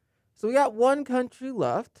 So we got one country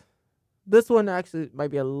left. This one actually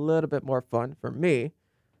might be a little bit more fun for me,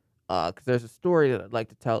 because there's a story that I'd like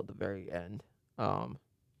to tell at the very end.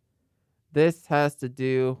 This has to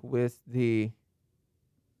do with the...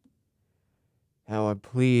 Oh,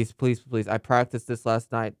 please. I practiced this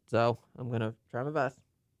last night, so I'm going to try my best.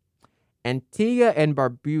 Antigua and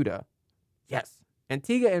Barbuda. Yes,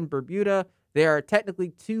 Antigua and Barbuda. They are technically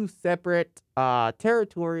two separate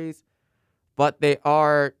territories, but they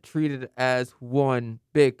are treated as one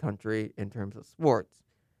big country in terms of sports.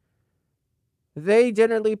 They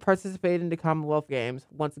generally participate in the Commonwealth Games.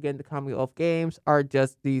 Once again, the Commonwealth Games are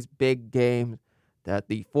just these big games that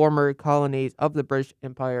the former colonies of the British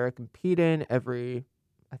Empire compete in every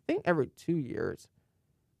 2 years.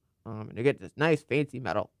 And they get this nice fancy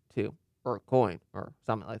medal, too, or a coin, or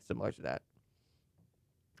something like similar to that.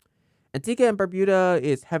 Antigua and Barbuda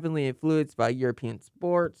is heavily influenced by European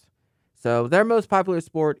sports. So their most popular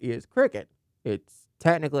sport is cricket. It's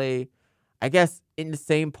technically, I guess, in the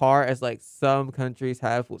same par as like some countries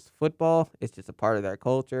have with football. It's just a part of their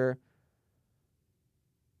culture.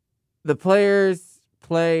 The players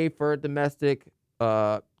play for domestic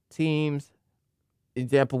teams.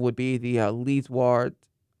 Example would be the Leeward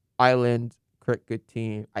Island cricket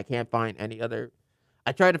team. I can't find any other.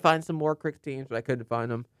 I tried to find some more cricket teams, but I couldn't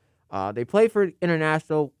find them. They play for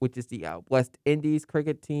international, which is the West Indies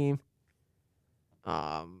cricket team.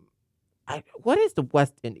 What is the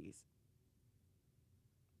West Indies?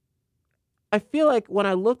 I feel like when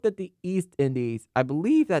I looked at the East Indies, I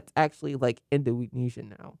believe that's actually like Indonesia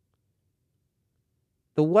now.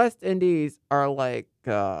 The West Indies are like,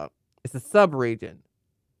 it's a sub-region.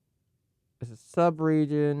 It's a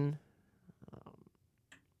sub-region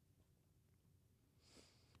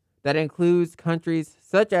that includes countries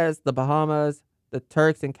such as the Bahamas, the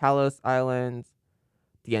Turks and Caicos Islands,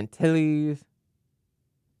 the Antilles.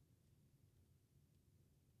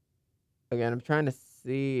 Again, I'm trying to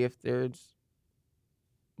see if there's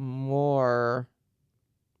more.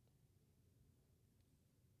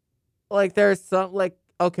 Like, there's some, like,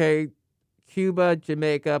 okay, Cuba,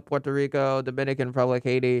 Jamaica, Puerto Rico, Dominican Republic,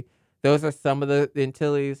 Haiti. Those are some of the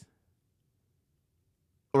Antilles.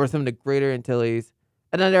 Or some of the greater Antilles.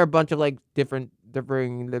 And then there are a bunch of, like, differing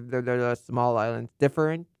small islands.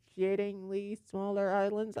 Differentiatingly smaller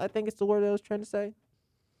islands, I think it's the word I was trying to say.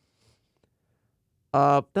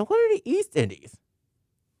 Then what are the East Indies?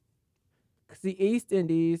 Because the East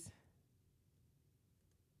Indies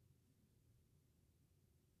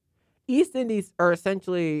are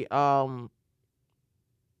essentially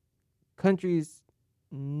countries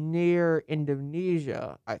near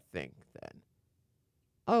Indonesia, I think, then.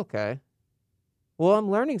 Okay. Well, I'm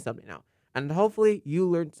learning something now. And hopefully you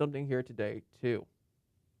learned something here today, too.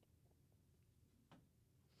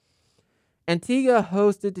 Antigua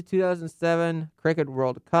hosted the 2007 Cricket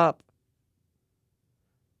World Cup.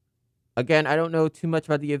 Again, I don't know too much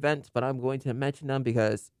about the events, but I'm going to mention them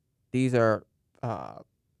because these are...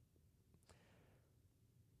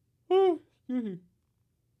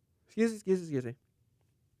 Excuse me.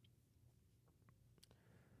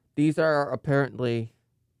 These are apparently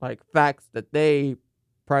like facts that they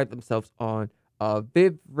pride themselves on.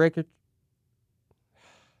 Viv Richards.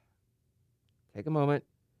 Take a moment.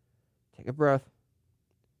 Take a breath.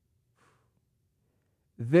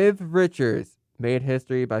 Viv Richards made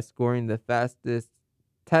history by scoring the fastest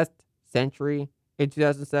Test century in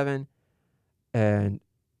 2007, and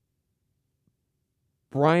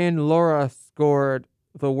Brian Lara scored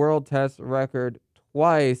the World Test record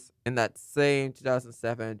twice in that same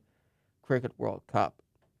 2007 Cricket World Cup.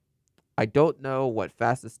 I don't know what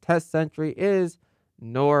fastest Test century is,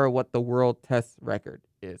 nor what the World Test record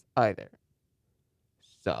is either.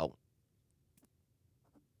 So,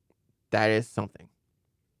 that is something.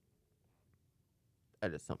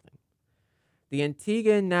 The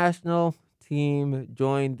Antiguan national team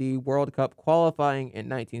joined the World Cup qualifying in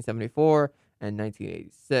 1974 and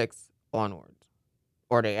 1986 onwards.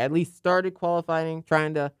 Or they at least started qualifying,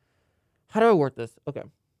 trying to... How do I word this? Okay.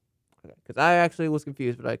 Because I actually was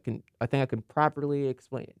confused, but I think I can properly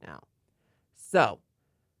explain it now. So,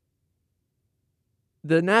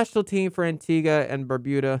 the national team for Antigua and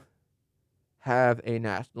Barbuda have a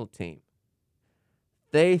national team.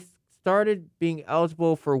 They started being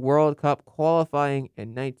eligible for World Cup qualifying in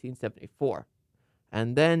 1974.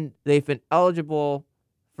 And then they've been eligible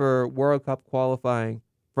for World Cup qualifying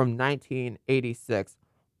from 1986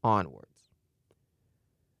 onwards.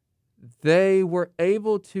 They were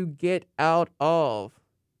able to get out of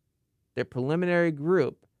their preliminary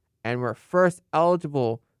group and were first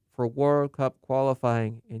eligible for World Cup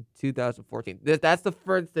qualifying in 2014. That's the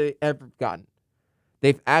first they ever gotten.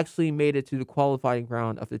 They've actually made it to the qualifying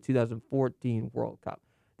round of the 2014 World Cup.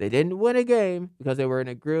 They didn't win a game because they were in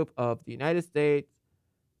a group of the United States,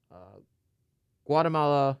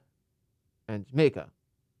 Guatemala, and Jamaica.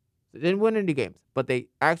 They didn't win any games, but they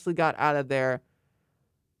actually got out of their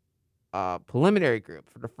preliminary group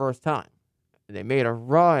for the first time. And they made a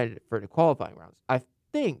run for the qualifying rounds. I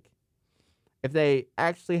think if they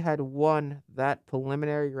actually had won that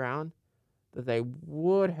preliminary round, that they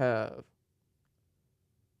would have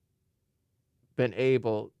been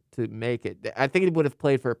able to make it. I think it would have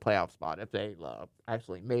played for a playoff spot if they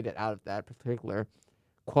actually made it out of that particular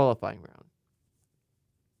qualifying round.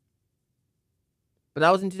 But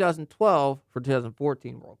that was in 2012 for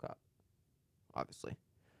 2014 World Cup, obviously.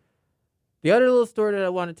 The other little story that I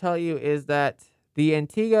want to tell you is that the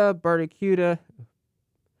Antigua Barracuda,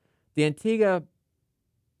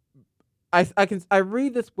 I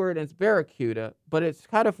read this word as Barracuda, but it's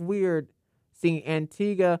kind of weird seeing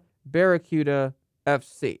Antigua Barracuda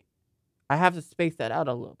FC. I have to space that out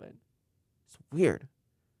a little bit. It's weird.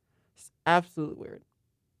 It's absolutely weird.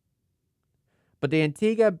 But the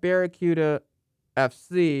Antigua Barracuda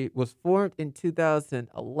FC was formed in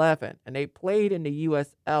 2011, and they played in the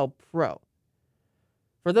USL Pro.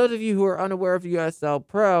 For those of you who are unaware of the USL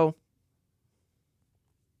Pro,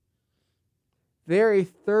 they're a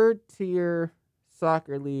third-tier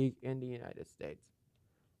soccer league in the United States.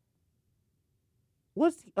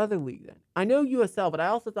 What's the other league then? I know USL, but I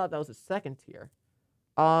also thought that was a second tier.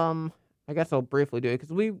 I guess I'll briefly do it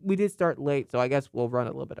because we did start late, so I guess we'll run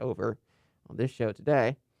a little bit over on this show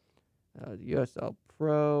today. The USL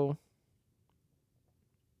Pro.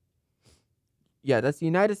 Yeah, that's the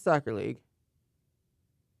United Soccer League.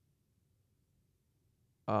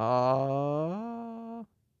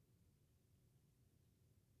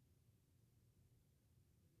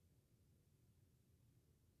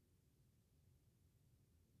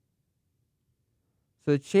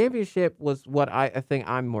 So the championship was what I think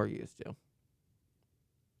I'm more used to.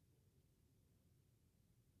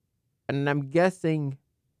 And I'm guessing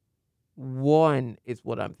one is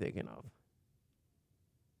what I'm thinking of.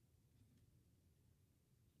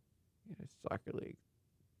 Soccer League.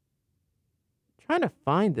 Trying to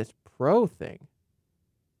find this pro thing.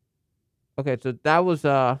 Okay, so that was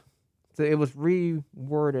so it was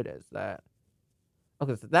reworded as that.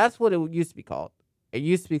 Okay, so that's what it used to be called. It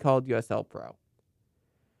used to be called USL Pro.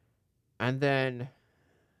 And then,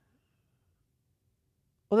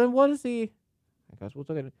 well, then what is the? I guess we'll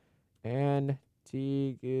look at it.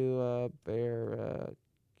 Antigua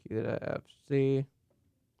Barracuda FC.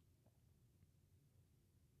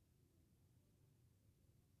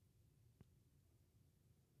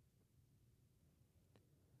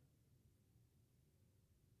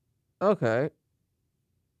 Okay.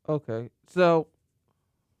 So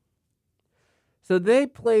they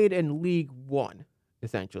played in League One,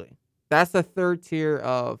 essentially. That's the third tier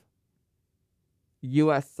of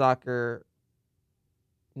U.S. soccer.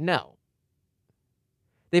 No.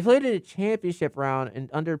 They played in a championship round and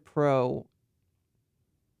under pro.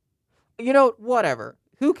 You know, whatever.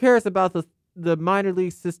 Who cares about the minor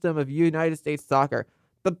league system of United States soccer?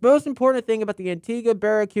 The most important thing about the Antigua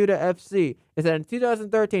Barracuda FC is that in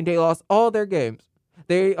 2013, they lost all their games.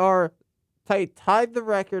 They tied the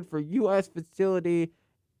record for U.S. facility,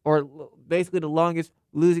 or basically the longest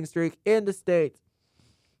losing streak in the States.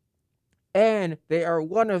 And they are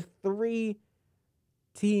one of 3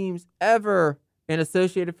 teams ever in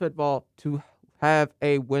Associated Football to have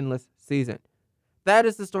a winless season. That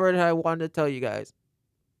is the story that I wanted to tell you guys.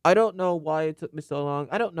 I don't know why it took me so long.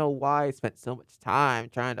 I don't know why I spent so much time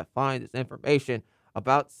trying to find this information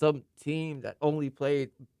about some team that only played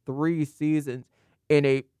 3 seasons in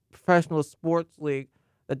a professional sports league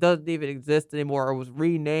that doesn't even exist anymore or was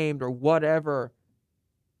renamed or whatever.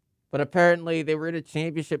 But apparently they were in a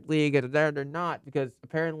championship league and they're not, because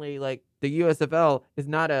apparently like the USFL is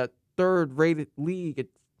not a third-rated league.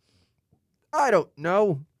 I don't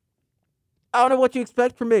know. I don't know what you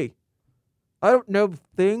expect from me. I don't know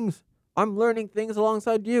things. I'm learning things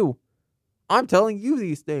alongside you. I'm telling you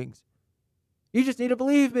these things. You just need to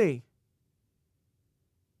believe me.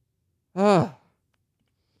 But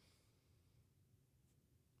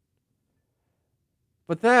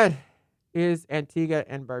that is Antigua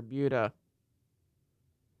and Barbuda.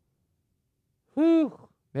 Whew.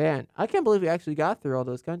 Man, I can't believe we actually got through all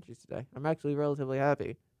those countries today. I'm actually relatively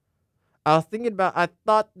happy. I was thinking about, I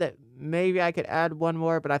thought that maybe I could add one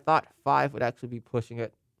more, but I thought 5 would actually be pushing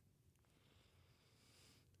it.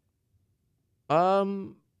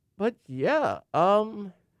 But yeah,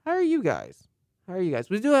 how are you guys? How are you guys?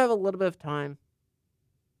 We do have a little bit of time.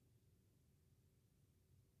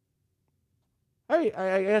 I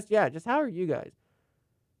guess, yeah, just how are you guys?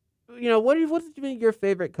 You know, what's been your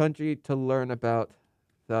favorite country to learn about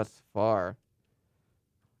thus far?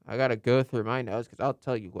 I gotta go through my notes because I'll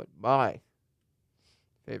tell you what my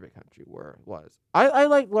favorite country was. I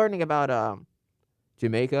like learning about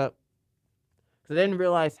Jamaica because I didn't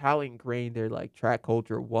realize how ingrained their like track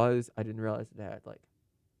culture was. I didn't realize it had like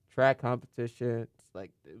track competitions,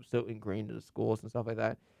 like it was so ingrained in the schools and stuff like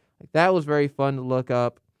that. Like that was very fun to look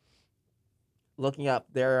up. Looking up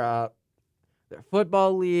their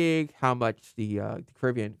football league, how much the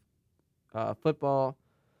Caribbean football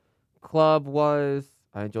club was.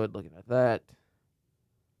 I enjoyed looking at that.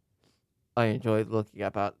 I enjoyed looking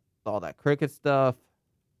about all that cricket stuff.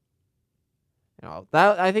 You know,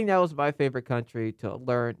 that I think that was my favorite country to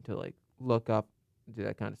learn to like look up and do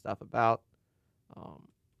that kind of stuff about.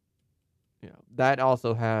 You know, that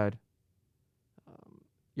also had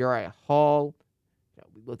Uriah Hall. You know,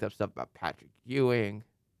 we looked up stuff about Patrick Ewing.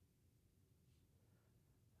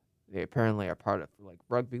 They apparently are part of like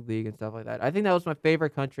rugby league and stuff like that. I think that was my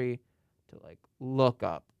favorite country to like look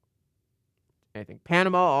up. I think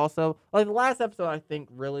Panama also, like the last episode, I think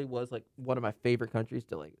really was like one of my favorite countries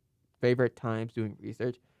to like favorite times doing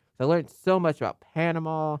research. So I learned so much about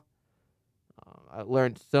Panama. I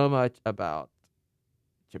learned so much about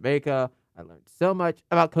Jamaica. I learned so much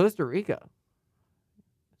about Costa Rica.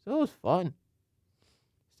 So it was fun.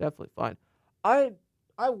 It's definitely fun. I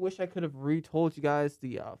wish I could have retold you guys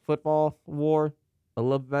the football war a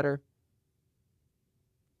little better.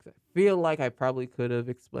 I feel like I probably could have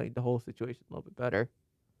explained the whole situation a little bit better.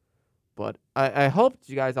 But I hope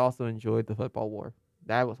you guys also enjoyed the football war.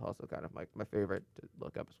 That was also kind of my favorite to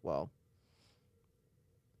look up as well.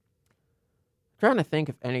 I'm trying to think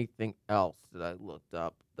of anything else that I looked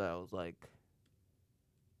up that I was like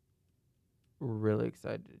really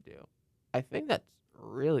excited to do. I think that's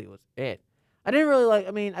really was it. I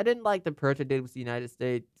didn't like the approach I did with the United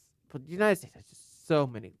States, but the United States has just so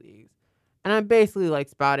many leagues. And I'm basically like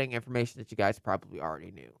spouting information that you guys probably already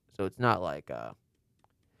knew. So it's not like it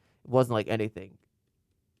wasn't like anything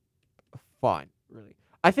fun, really.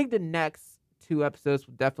 I think the next 2 episodes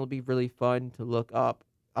will definitely be really fun to look up.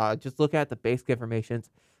 Just look at the basic informations.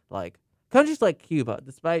 Like countries like Cuba,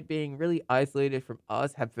 despite being really isolated from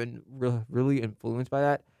us, have been really influenced by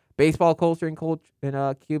that. Baseball culture in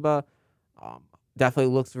Cuba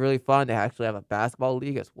definitely looks really fun. They actually have a basketball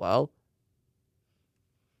league as well.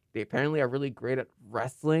 They apparently are really great at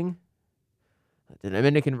wrestling. The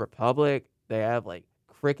Dominican Republic, they have like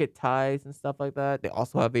cricket ties and stuff like that. They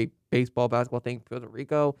also have a baseball, basketball thing. Puerto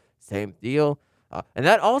Rico, same deal. And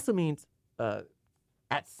that also means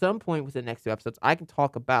at some point within the next 2 episodes, I can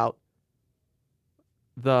talk about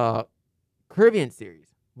the Caribbean series,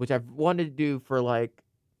 which I've wanted to do for like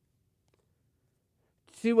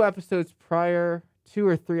 2 or 3 episodes prior.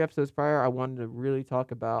 I wanted to really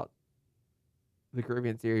talk about the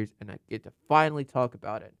Caribbean series, and I get to finally talk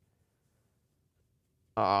about it.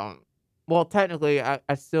 Well, technically, I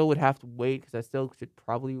still would have to wait because I still should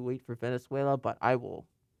probably wait for Venezuela, but I will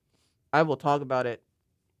talk about it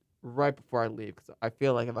right before I leave because I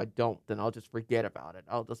feel like if I don't, then I'll just forget about it.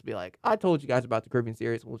 I'll just be like, I told you guys about the Caribbean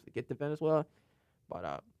series once we get to Venezuela, but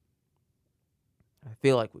I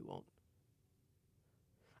feel like we won't.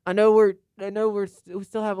 I know we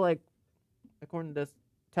still have like, according to this,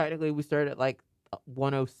 technically we started at like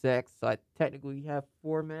 1:06, so technically we have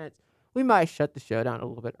 4 minutes. We might shut the show down a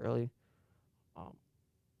little bit early.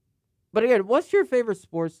 But again, what's your favorite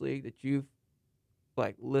sports league that you've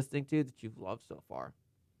like listening to that you've loved so far?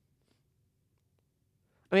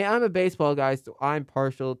 I mean, I'm a baseball guy, so I'm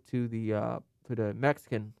partial to the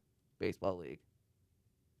Mexican baseball league.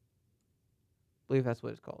 I believe that's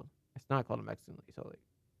what it's called. It's not called a Mexican baseball league.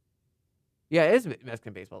 Yeah, it is a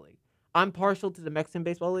Mexican baseball league. I'm partial to the Mexican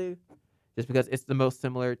baseball league just because it's the most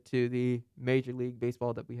similar to the Major League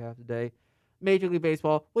Baseball that we have today. Major League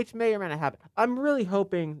Baseball, which may or may not happen. I'm really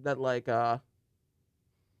hoping that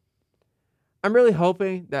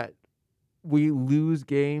we lose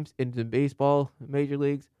games in the baseball major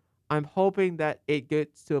leagues. I'm hoping that it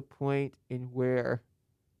gets to a point in where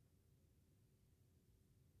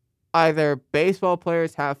either baseball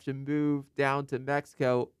players have to move down to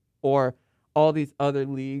Mexico or all these other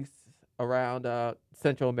leagues around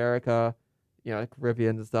Central America, the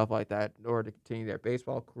Caribbean and stuff like that, in order to continue their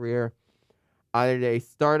baseball career. Either they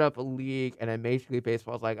start up a league, and then Major League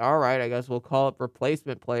Baseball is like, all right, I guess we'll call it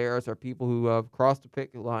replacement players or people who have crossed the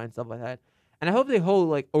picket line, stuff like that. And I hope they hold,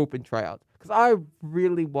 like, open tryouts, because I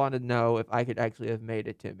really want to know if I could actually have made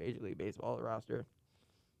it to a Major League Baseball roster.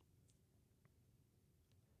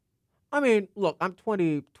 I mean, look, I'm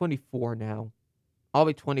 24 now. I'll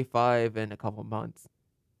be 25 in a couple months.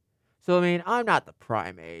 So, I mean, I'm not the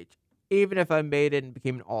prime age. Even if I made it and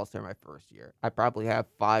became an all-star my first year, I probably have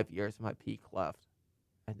 5 years of my peak left.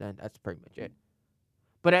 And then that's pretty much it.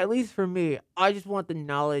 But at least for me, I just want the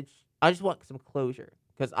knowledge. I just want some closure.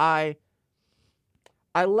 Because I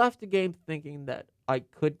left the game thinking that I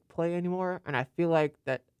could play anymore. And I feel like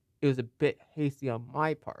that it was a bit hasty on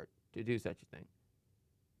my part to do such a thing.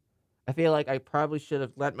 I feel like I probably should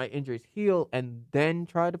have let my injuries heal and then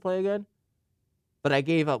try to play again. But I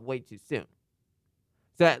gave up way too soon.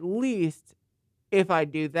 So at least, if I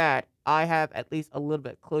do that, I have at least a little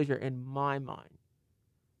bit of closure in my mind.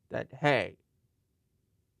 That, hey,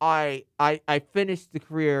 I finished the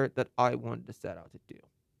career that I wanted to set out to do.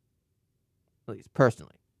 At least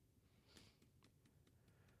personally.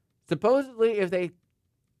 Supposedly, if they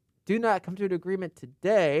do not come to an agreement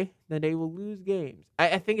today, then they will lose games.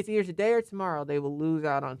 I think it's either today or tomorrow they will lose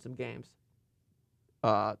out on some games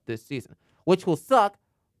this season. Which will suck,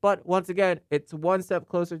 but once again, it's one step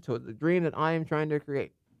closer to the dream that I am trying to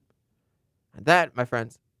create. And that, my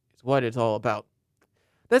friends, is what it's all about.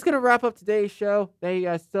 That's going to wrap up today's show. Thank you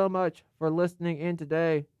guys so much for listening in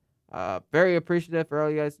today. Very appreciative for all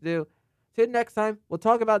you guys do. Till next time, we'll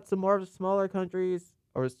talk about some more of the smaller countries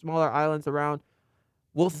or smaller islands around.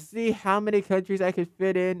 We'll see how many countries I can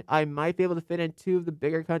fit in. I might be able to fit in 2 of the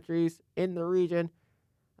bigger countries in the region.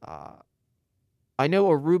 I know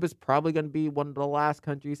Aruba's probably going to be one of the last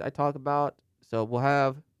countries I talk about. So we'll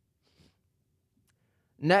have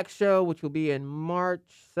next show, which will be in March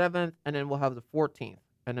 7th, and then we'll have the 14th.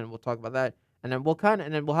 And then we'll talk about that. And then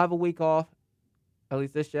we'll have a week off, at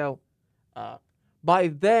least this show. By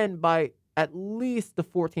then, by at least the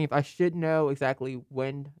 14th, I should know exactly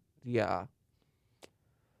when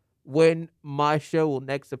my show will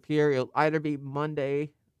next appear. It'll either be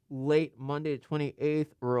late Monday the 28th,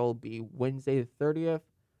 or it'll be Wednesday the 30th.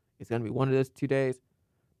 It's going to be one of those 2 days.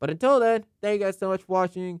 But until then, thank you guys so much for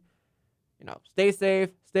watching. Stay safe,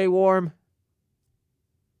 stay warm,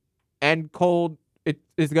 and cold.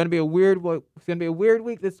 It's going to be a weird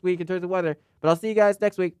week this week in terms of weather. But I'll see you guys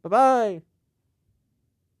next week. Bye-bye.